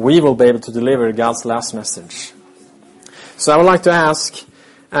 we will be able to deliver God's last message. So I would like to ask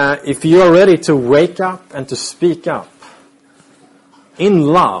if you are ready to wake up and to speak up in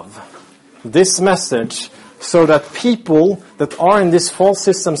love this message, so that people that are in these false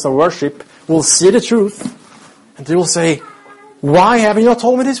systems of worship will see the truth, and they will say, why haven't you not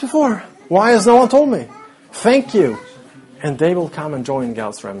told me this before? Why has no one told me? Thank you. And they will come and join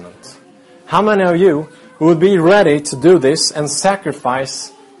God's remnant. How many of you would be ready to do this and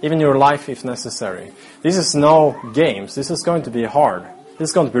sacrifice even your life if necessary? This is no games. This is going to be hard. This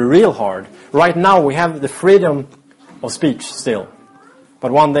is going to be real hard. Right now we have the freedom of speech still.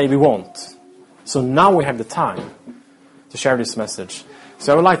 But one day we won't. So now we have the time to share this message.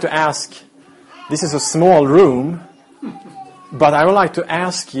 So I would like to ask, this is a small room, but I would like to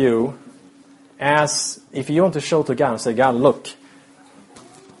ask you, as if you want to show to God and say, God, look,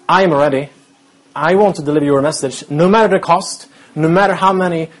 I am ready. I want to deliver your message, no matter the cost, no matter how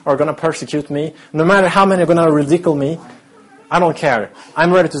many are going to persecute me, no matter how many are going to ridicule me. I don't care.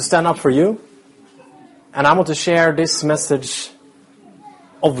 I'm ready to stand up for you, and I want to share this message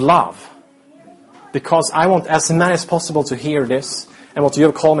of love, because I want as many as possible to hear this and what you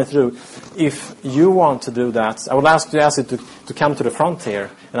have called me through. If you want to do that, I will ask you to come to the front here,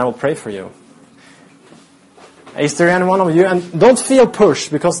 and I will pray for you. Is there any one of you? And don't feel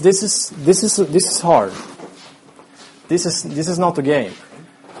pushed, because this is hard. This is not a game.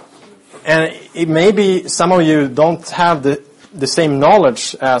 And it maybe some of you don't have the same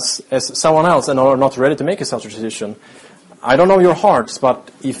knowledge as someone else and are not ready to make such a decision. I don't know your hearts,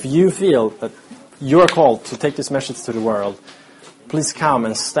 but if you feel that you are called to take this message to the world, please come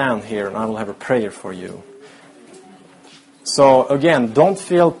and stand here, and I will have a prayer for you. So again, don't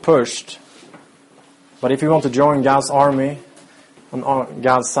feel pushed. But if you want to join God's army on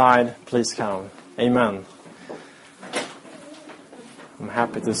God's side, please come. Amen. I'm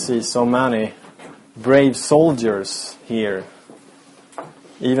happy to see so many brave soldiers here,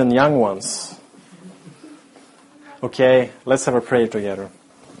 even young ones. Okay, let's have a prayer together.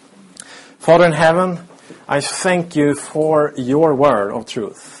 Father in heaven, I thank you for your word of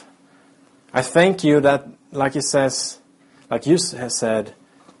truth. I thank you that, like you have said,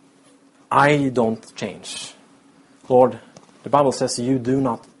 I don't change. Lord, the Bible says you do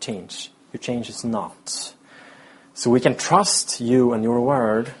not change. You change not. So we can trust you and your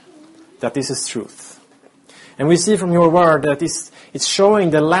word that this is truth. And we see from your word that it's showing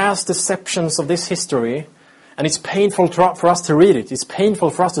the last deceptions of this history, and it's painful for us to read it. It's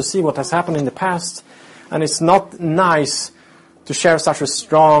painful for us to see what has happened in the past, and it's not nice to share such a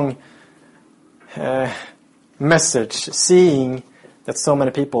strong message, seeing that so many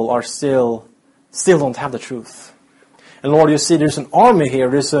people are still don't have the truth. And Lord, you see there's an army here.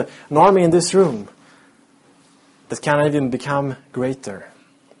 There's an army in this room that can even become greater.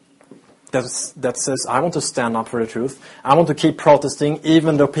 That says, I want to stand up for the truth. I want to keep protesting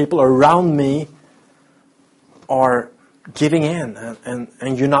even though people around me are giving in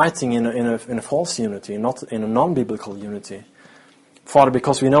and uniting in a false unity, not in a non-biblical unity. Father,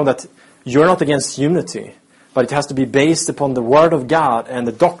 because we know that you're not against unity, but it has to be based upon the Word of God and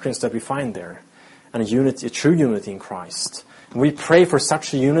the doctrines that we find there. And a true unity in Christ. And we pray for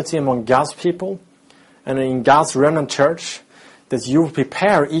such a unity among God's people and in God's remnant church, that you will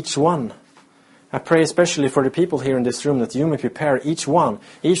prepare each one. I pray especially for the people here in this room, that you may prepare each one,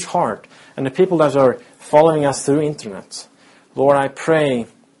 each heart, and the people that are following us through internet. Lord, I pray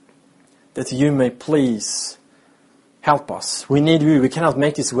that you may please help us. We need you. We cannot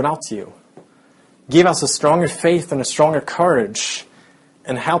make this without you. Give us a stronger faith and a stronger courage,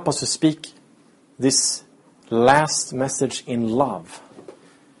 and help us to speak this last message in love,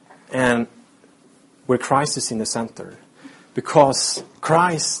 and where Christ is in the center. Because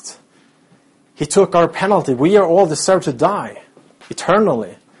Christ, He took our penalty. We are all deserved to die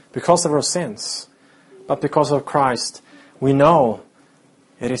eternally because of our sins. But because of Christ, we know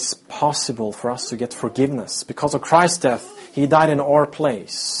it is possible for us to get forgiveness. Because of Christ's death, He died in our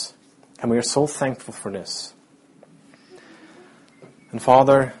place. And we are so thankful for this. And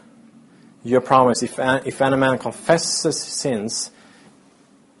Father, your promise, if any man confesses his sins,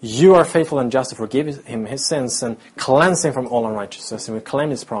 You are faithful and just to forgive him his sins and cleanse him from all unrighteousness. And we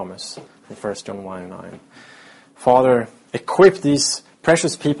claim this promise in 1 John 1:9. Father, equip these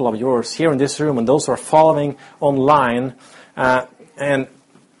precious people of yours here in this room and those who are following online, and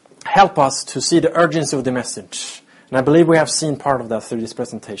help us to see the urgency of the message. And I believe we have seen part of that through this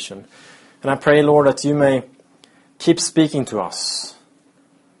presentation. And I pray, Lord, that you may keep speaking to us,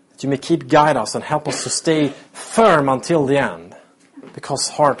 that you may keep guide us and help us to stay firm until the end, because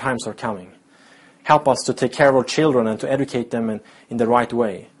hard times are coming. Help us to take care of our children and to educate them in the right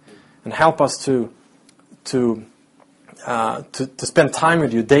way. And help us to spend time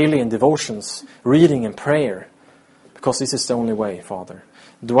with you daily in devotions, reading and prayer, because this is the only way, Father.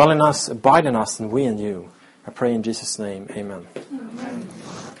 Dwell in us, abide in us, and we in you. I pray in Jesus' name, amen.